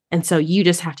 And so you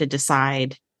just have to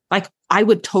decide, like, I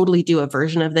would totally do a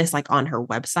version of this, like on her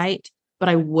website, but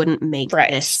I wouldn't make Right.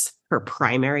 this her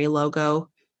primary logo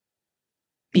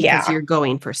because Yeah, you're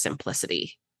going for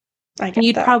simplicity. I And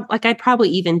get that. I'd probably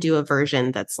even do a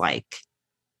version that's like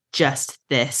just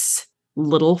this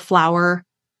little flower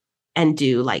and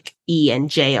do like E and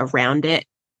J around it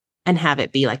and have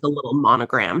it be like a little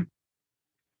monogram.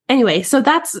 Anyway, so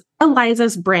that's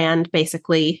Eliza's brand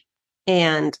basically.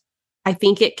 And I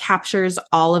think it captures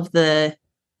all of the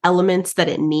elements that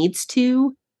it needs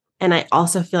to. And I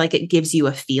also feel like it gives you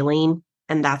a feeling.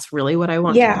 And that's really what I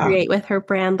want to Yeah. create with her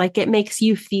brand. Like it makes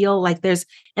you feel like there's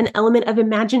an element of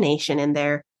imagination in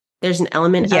there. There's an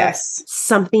element of Yes.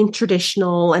 something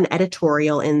traditional and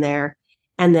editorial in there.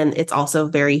 And then it's also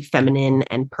very feminine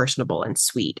and personable and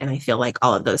sweet. And I feel like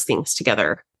all of those things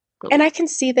together. And Really, I can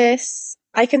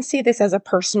see this as a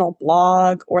personal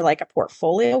blog or like a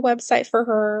portfolio website for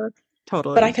her, but I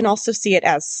totally. can also see it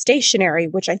as stationery,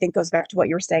 which I think goes back to what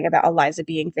you were saying about Eliza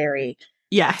being very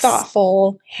Yes.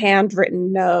 thoughtful,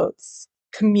 handwritten notes,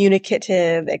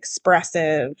 communicative,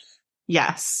 expressive.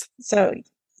 Yes. So,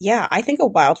 yeah, I think a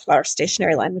wildflower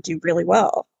stationery line would do really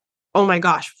well. Oh my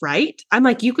gosh, right? I'm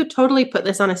like, you could totally put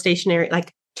this on a stationery,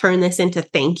 like turn this into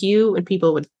thank you, and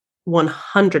people would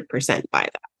 100% buy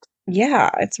that. Yeah,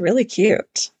 it's really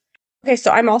cute. Okay,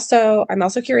 so I'm also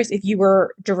curious if you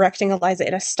were directing Eliza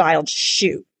in a styled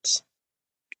shoot.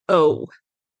 Oh,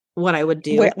 what I would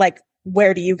do.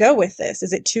 Where do you go with this?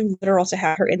 Is it too literal to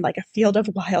have her in like a field of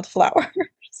wildflowers?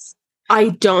 I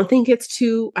don't think it's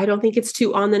too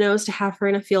on the nose to have her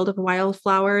in a field of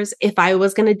wildflowers. If I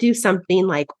was going to do something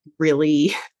like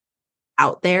really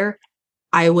out there,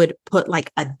 I would put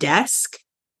like a desk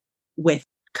with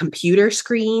computer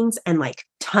screens and like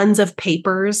tons of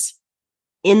papers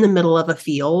in the middle of a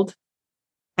field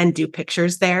and do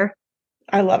pictures there.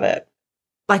 I love it.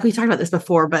 Like we talked about this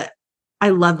before, but I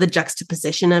love the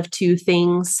juxtaposition of two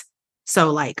things.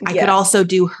 So like I could Yes. also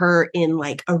do her in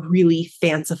like a really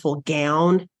fanciful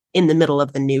gown in the middle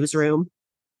of the newsroom,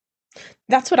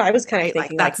 That's what I was kind of right? Like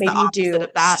thinking. Like that's the maybe you opposite do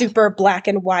of that. super black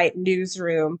and white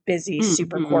newsroom, busy,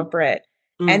 super Mm-hmm. corporate,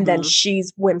 and then Mm-hmm.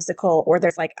 she's whimsical, or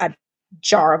there's like a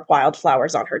jar of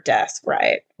wildflowers on her desk,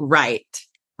 right? Right.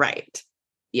 Right.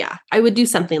 Yeah. I would do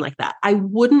something like that. I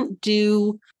wouldn't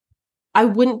do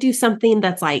something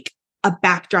that's like a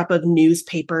backdrop of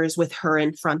newspapers with her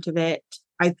in front of it.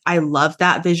 I love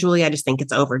that visually. I just think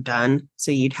it's overdone. So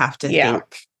you'd have to Yeah.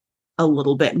 think a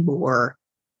little bit more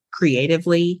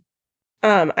creatively.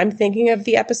 I'm thinking of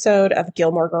the episode of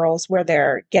Gilmore Girls where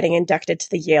they're getting inducted to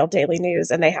the Yale Daily News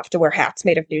and they have to wear hats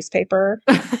made of newspaper.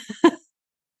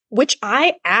 Which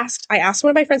I asked one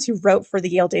of my friends who wrote for the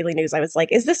Yale Daily News. I was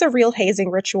like, "Is this a real hazing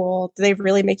ritual? Do they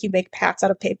really make you make hats out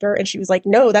of paper?" And she was like,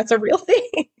 "No, that's a real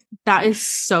thing." That is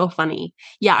so funny.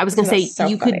 Yeah, I was So gonna that's say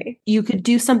so funny. you could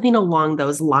do something along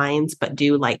those lines, but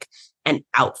do like an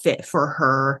outfit for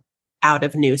her out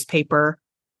of newspaper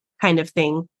kind of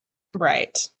thing.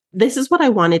 Right. This is what I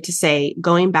wanted to say,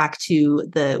 going back to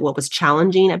the what was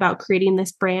challenging about creating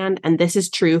this brand, and this is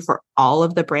true for all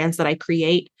of the brands that I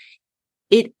create.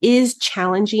 It is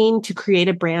challenging to create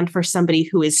a brand for somebody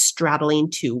who is straddling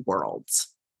two worlds.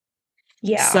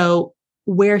 Yeah. So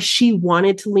where she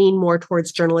wanted to lean more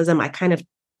towards journalism, I kind of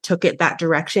took it that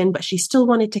direction, but she still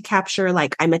wanted to capture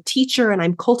like I'm a teacher and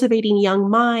I'm cultivating young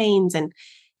minds. And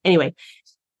anyway,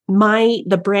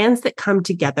 the brands that come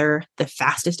together the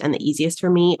fastest and the easiest for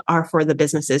me are for the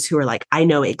businesses who are like, I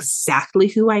know exactly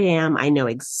who I am. I know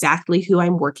exactly who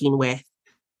I'm working with.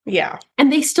 Yeah.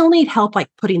 And they still need help like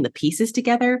putting the pieces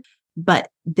together, but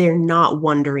they're not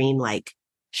wondering like,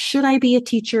 should I be a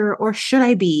teacher or should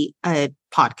I be a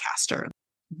podcaster?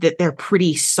 That they're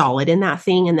pretty solid in that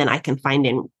thing. And then I can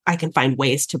find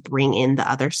ways to bring in the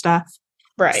other stuff.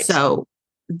 Right. So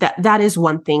that is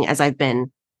one thing as I've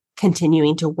been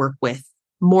continuing to work with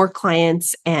more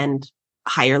clients and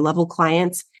higher level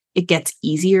clients. it gets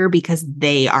easier because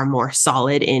they are more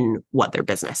solid in what their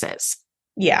business is.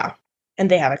 Yeah. And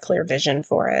they have a clear vision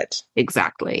for it.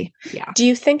 Exactly. Yeah. Do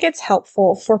you think it's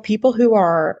helpful for people who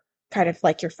are kind of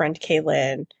like your friend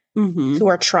Kaylin, Mm-hmm. who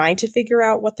are trying to figure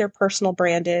out what their personal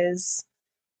brand is?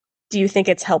 Do you think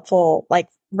it's helpful? Like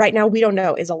right now, we don't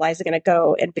know. Is Eliza going to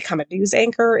go and become a news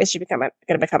anchor? Is she going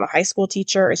to become a high school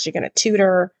teacher? Is she going to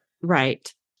tutor?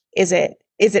 Right. Is it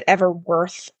ever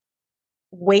worth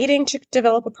waiting to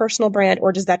develop a personal brand,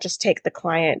 or does that just take the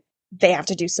client? They have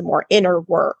to do some more inner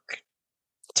work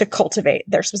to cultivate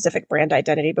their specific brand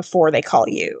identity before they call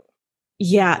you.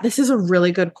 Yeah, this is a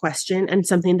really good question and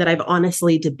something that I've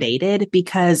honestly debated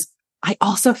because I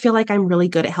also feel like I'm really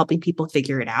good at helping people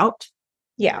figure it out.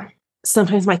 Yeah.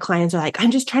 Sometimes my clients are like, I'm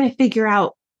just trying to figure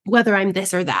out whether I'm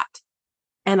this or that.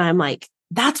 And I'm like,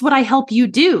 that's what I help you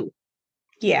do.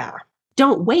 Yeah.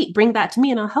 Don't wait, bring that to me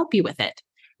and I'll help you with it.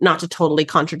 Not to totally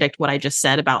contradict what I just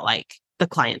said about like the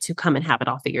clients who come and have it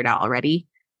all figured out already.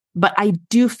 But I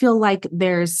do feel like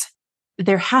there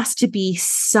has to be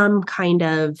some kind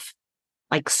of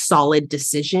like solid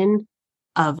decision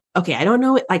of, okay, I don't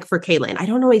know it like for Kaylin, I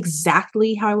don't know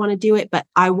exactly how I want to do it, but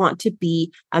I want to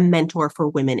be a mentor for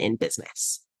women in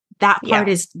business. That part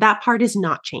Yeah. is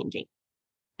not changing.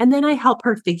 And then I help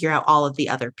her figure out all of the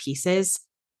other pieces.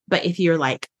 But if you're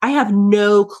like, I have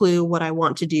no clue what I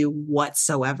want to do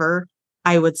whatsoever,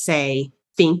 I would say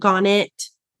think on it,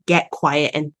 get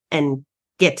quiet and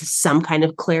get to some kind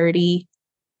of clarity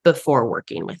before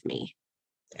working with me.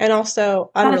 And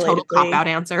also, Is that a total cop unrelatedly, out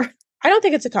answer? I don't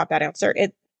think it's a cop out answer.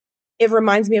 It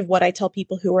reminds me of what I tell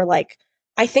people who are like,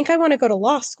 I think I want to go to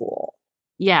law school.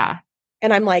 Yeah.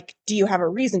 And I'm like, do you have a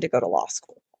reason to go to law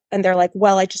school? And they're like,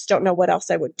 well, I just don't know what else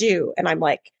I would do. And I'm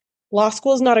like, law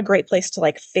school is not a great place to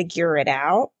like figure it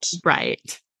out.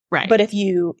 Right. Right. But if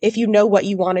you know what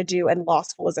you want to do and law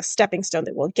school is a stepping stone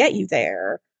that will get you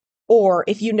there, or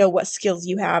if you know what skills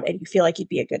you have and you feel like you'd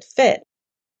be a good fit,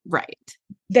 Right.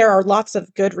 there are lots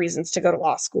of good reasons to go to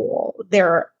law school. There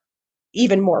are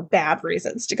even more bad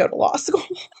reasons to go to law school.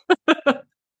 And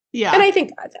Yeah. I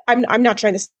think I'm not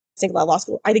trying to single out law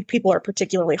school. I think people are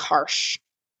particularly harsh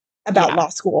about Yeah. law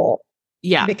school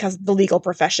Yeah. because the legal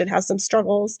profession has some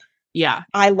struggles. Yeah.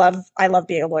 I love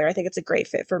being a lawyer. I think it's a great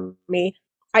fit for me.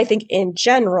 I think in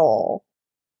general,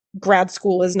 grad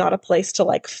school is not a place to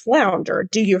like flounder.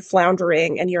 Do your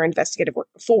floundering and your investigative work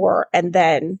before, and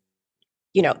then,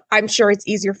 I'm sure it's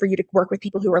easier for you to work with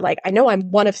people who are like, I know I'm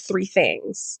one of three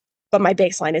things, but my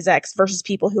baseline is X, versus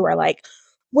people who are like,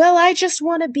 well, I just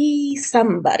want to be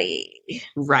somebody.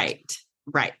 Right.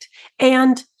 Right.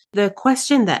 And the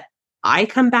question that I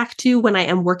come back to when I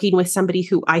am working with somebody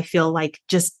who I feel like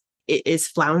just is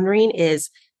floundering is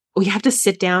we have to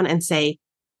sit down and say,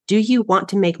 do you want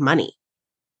to make money?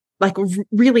 Like,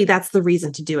 really, that's the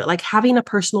reason to do it. Like, having a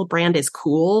personal brand is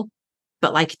cool,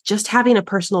 but like just having a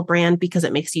personal brand because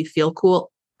it makes you feel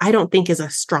cool, I don't think is a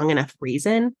strong enough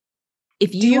reason.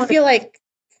 If Do you you want to feel like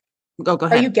go are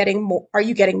ahead. you getting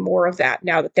more of that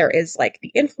now that there is like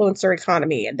the influencer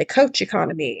economy and the coach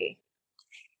economy?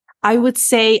 I would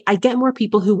say I get more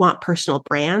people who want personal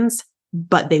brands,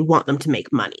 but they want them to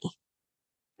make money.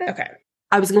 Okay.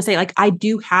 I was going to say, like, I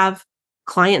do have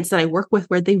clients that I work with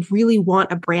where they really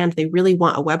want a brand, they really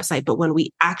want a website, but when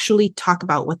we actually talk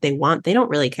about what they want, they don't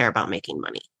really care about making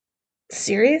money.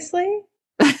 Seriously?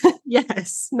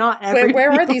 Yes, not Where everybody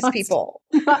are these wants, people?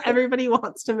 not everybody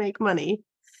wants to make money.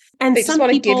 And They just some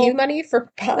want to give you people, money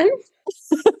for fun?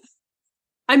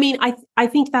 I mean, I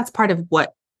think that's part of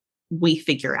what we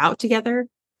figure out together.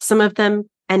 Some of them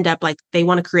end up like they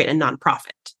want to create a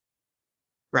nonprofit,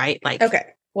 right? Okay.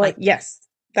 Well, Like yes.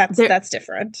 That's they're that's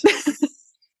different.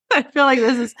 I feel like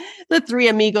this is the three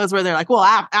amigos where they're like, well,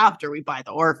 after we buy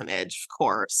the orphanage, of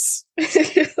course,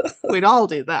 we'd all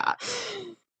do that.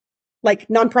 Like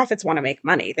nonprofits want to make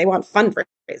money. They want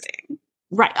fundraising.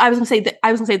 Right. I was gonna say that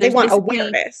They there's want basically,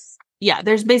 awareness. yeah,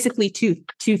 there's basically two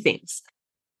things.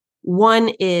 One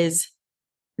is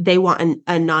they want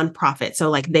a nonprofit. So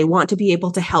like they want to be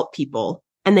able to help people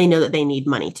and they know that they need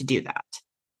money to do that.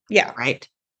 Yeah. Right.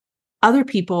 Other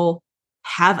people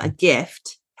have a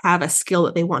gift, have a skill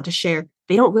that they want to share.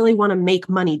 They don't really want to make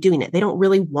money doing it. They don't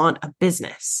really want a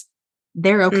business.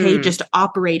 They're okay Mm. just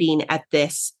operating at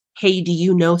this, hey, do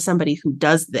you know somebody who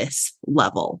does this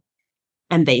level?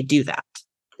 And they do that.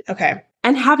 Okay.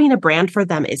 And having a brand for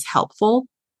them is helpful.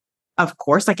 Of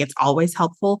course, like it's always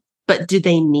helpful. But do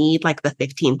they need like the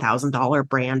 $15,000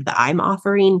 brand that I'm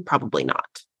offering? Probably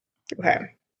not. Okay.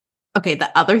 Okay,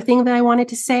 the other thing that I wanted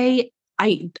to say,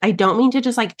 I don't mean to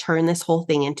just like turn this whole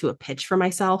thing into a pitch for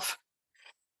myself,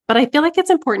 but I feel like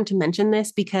it's important to mention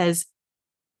this because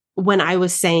when I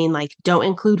was saying like, don't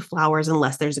include flowers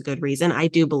unless there's a good reason, I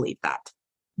do believe that.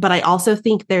 But I also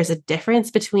think there's a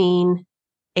difference between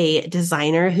a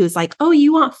designer who's like, oh,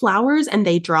 you want flowers? And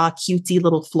they draw a cutesy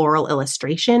little floral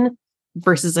illustration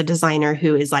versus a designer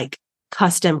who is like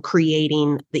custom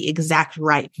creating the exact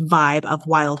right vibe of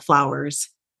wildflowers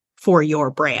for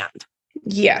your brand.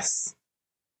 Yes.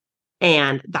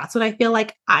 And that's what I feel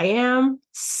like I am.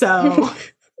 So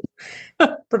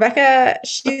Rebecca,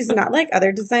 she's not like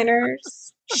other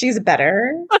designers. She's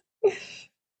better.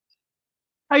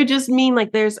 I just mean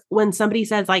like there's when somebody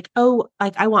says like, oh,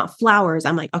 like I want flowers.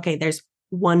 I'm like, okay, there's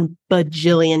 1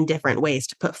 bajillion different ways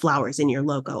to put flowers in your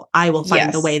logo. I will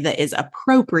find the way that is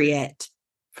appropriate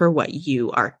for what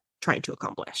you are trying to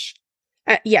accomplish.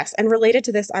 Yes. And related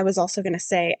to this, I was also going to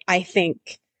say, I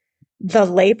think the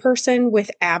layperson with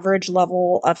average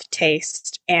level of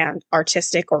taste and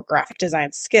artistic or graphic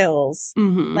design skills,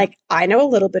 like I know a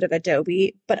little bit of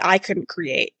Adobe, but I couldn't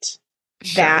create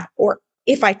that. Or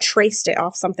if I traced it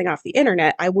off something off the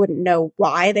internet, I wouldn't know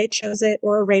why they chose it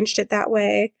or arranged it that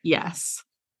way. Yes.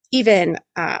 Even,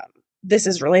 this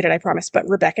is related, I promise, but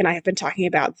Rebecca and I have been talking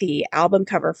about the album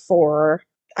cover for,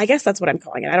 I guess that's what I'm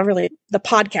calling it. The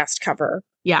podcast cover.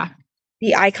 Yeah.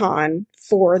 The icon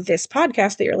for this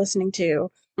podcast that you're listening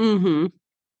to. And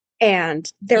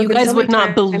you guys would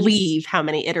not believe how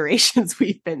many iterations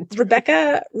we've been through.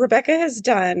 Rebecca has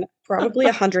done probably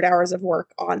 100 hours of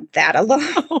work on that alone.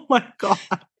 Oh my God.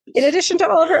 In addition to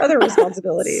all of her other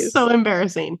responsibilities. So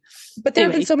embarrassing. But there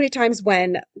have been so many times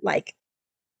when, like,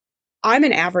 I'm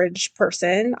an average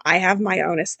person. I have my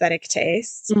own aesthetic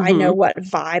tastes. I know what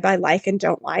vibe I like and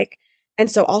don't like. And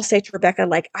so I'll say to Rebecca,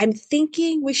 like, I'm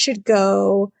thinking we should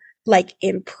go like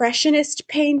impressionist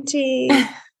painting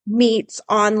meets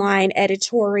online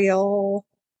editorial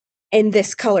in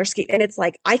this color scheme. And it's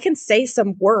like, I can say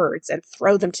some words and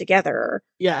throw them together.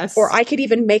 Yes. Or I could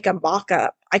even make a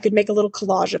mock-up. I could make a little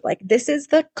collage of like, this is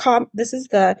the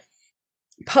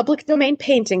public domain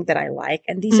painting that I like.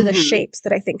 And these are the shapes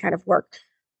that I think kind of work.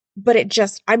 But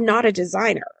I'm not a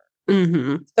designer.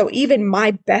 So even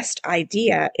my best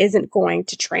idea isn't going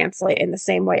to translate in the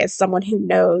same way as someone who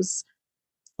knows,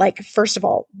 like, first of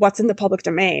all, what's in the public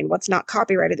domain, what's not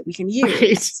copyrighted that we can use,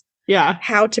 right. Yeah,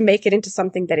 how to make it into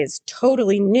something that is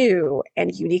totally new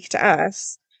and unique to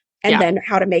us, and then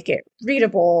how to make it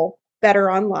readable,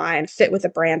 better online, fit with a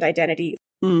brand identity.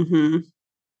 You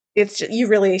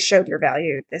really showed your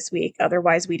value this week.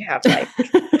 Otherwise, we'd have like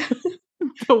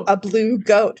a blue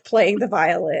goat playing the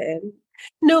violin.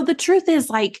 No, the truth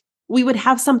is, like, we would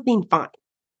have something fine.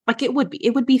 Like it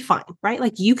would be fine, right?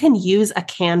 Like you can use a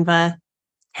Canva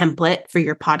template for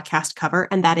your podcast cover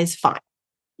and that is fine.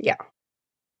 Yeah.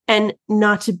 And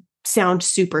not to sound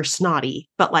super snotty,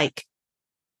 but like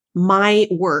my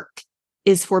work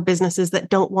is for businesses that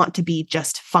don't want to be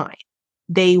just fine.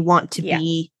 They want to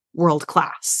be world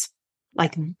class.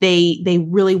 Like they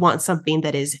really want something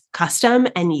that is custom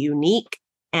and unique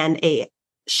and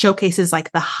showcases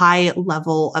like the high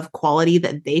level of quality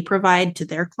that they provide to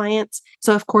their clients.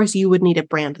 So of course you would need a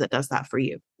brand that does that for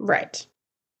you. Right.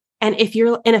 And if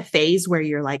you're in a phase where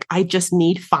you're like, I just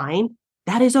need fine,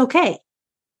 that is okay.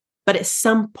 But at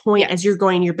some point as you're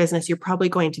going your business, you're probably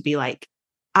going to be like,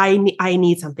 I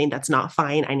need something that's not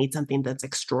fine. I need something that's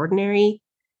extraordinary.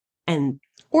 And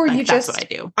that's what I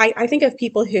do. I think of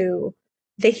people who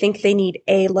they think they need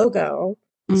a logo.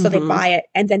 So they buy it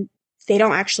and then they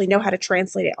don't actually know how to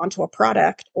translate it onto a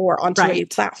product or onto a new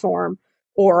platform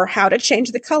or how to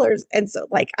change the colors. And so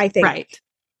like, I think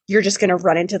you're just going to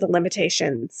run into the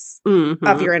limitations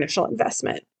of your initial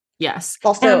investment. Yes.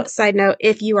 Also, side note,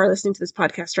 if you are listening to this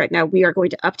podcast right now, we are going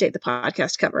to update the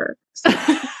podcast cover. So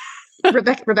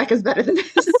Rebecca's better than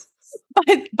this.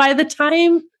 By the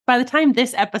time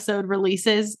this episode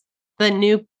releases, the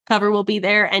new cover will be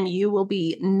there and you will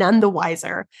be none the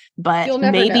wiser. But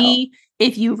maybe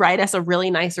if you write us a really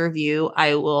nice review,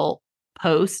 I will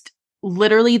post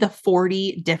literally the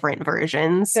 40 different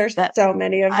versions. There's so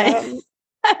many of them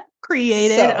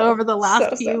created over the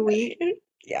last few weeks.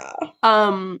 Yeah.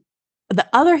 The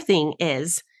other thing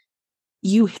is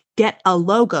you get a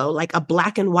logo, like a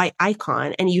black and white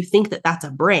icon, and you think that that's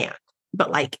a brand.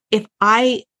 But like if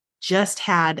I just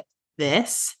had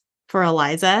this for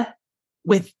Eliza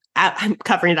I'm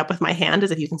covering it up with my hand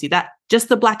as if you can see that, just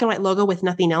the black and white logo with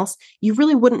nothing else, you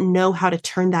really wouldn't know how to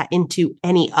turn that into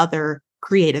any other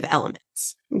creative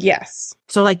elements. Yes.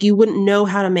 So like you wouldn't know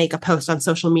how to make a post on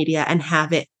social media and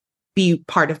have it be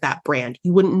part of that brand.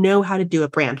 You wouldn't know how to do a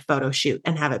brand photo shoot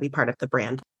and have it be part of the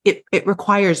brand. It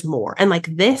requires more. And like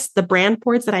the brand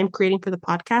boards that I'm creating for the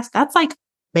podcast, that's like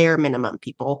bare minimum,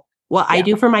 people. What I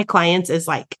do for my clients is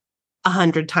like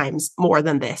 100 times more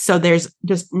than this. So there's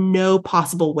just no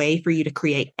possible way for you to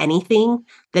create anything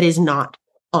that is not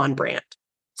on brand.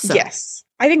 So. Yes.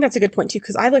 I think that's a good point too,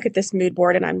 because I look at this mood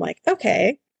board and I'm like,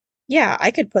 okay, yeah,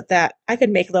 I could put that, I could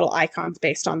make little icons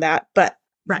based on that, but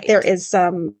right.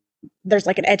 There's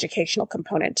like an educational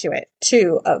component to it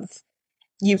too, of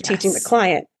you teaching the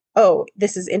client, oh,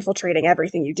 this is infiltrating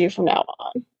everything you do from now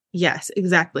on. Yes,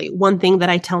 exactly. One thing that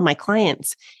I tell my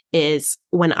clients is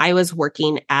when I was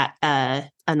working at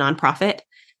a nonprofit,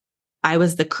 I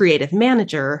was the creative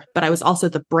manager, but I was also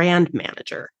the brand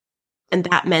manager. And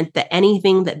that meant that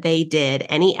anything that they did,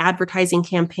 any advertising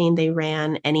campaign they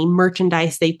ran, any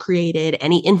merchandise they created,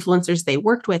 any influencers they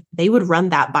worked with, they would run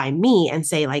that by me and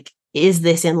say, like, is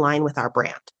this in line with our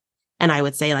brand? And I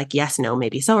would say, like, yes, no,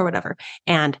 maybe so, or whatever.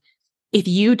 And if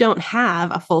you don't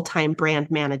have a full-time brand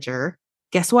manager,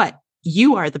 guess what?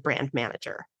 You are the brand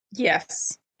manager.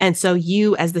 Yes. And so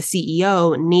you as the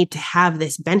CEO need to have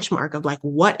this benchmark of like,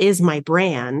 what is my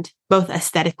brand, both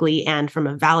aesthetically and from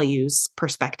a values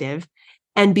perspective,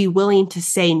 and be willing to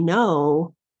say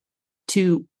no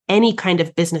to any kind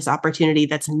of business opportunity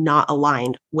that's not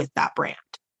aligned with that brand.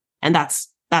 And that's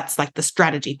like the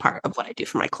strategy part of what I do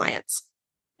for my clients.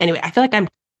 Anyway, I feel like I'm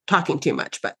talking too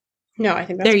much, but no, I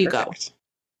think that's there you perfect. go.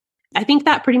 I think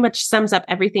that pretty much sums up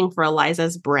everything for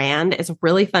Eliza's brand. It's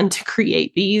really fun to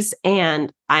create these.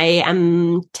 And I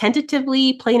am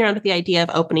tentatively playing around with the idea of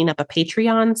opening up a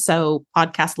Patreon so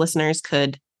podcast listeners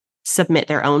could submit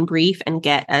their own brief and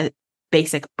get a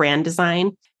basic brand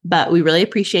design. But we really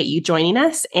appreciate you joining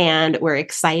us and we're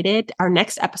excited. Our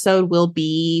next episode will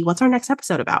be, what's our next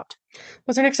episode about?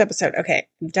 What's our next episode? Okay.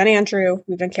 We've done Andrew.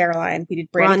 We've done Caroline. We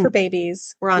did branding for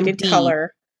babies. We did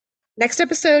color. Next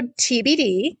episode,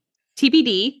 TBD.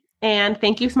 TBD. And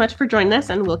thank you so much for joining us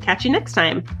and we'll catch you next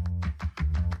time.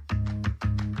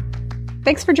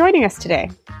 Thanks for joining us today.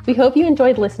 We hope you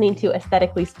enjoyed listening to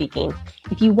Aesthetically Speaking.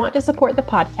 If you want to support the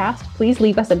podcast, please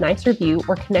leave us a nice review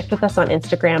or connect with us on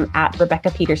Instagram at Rebecca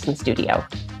Peterson Studio.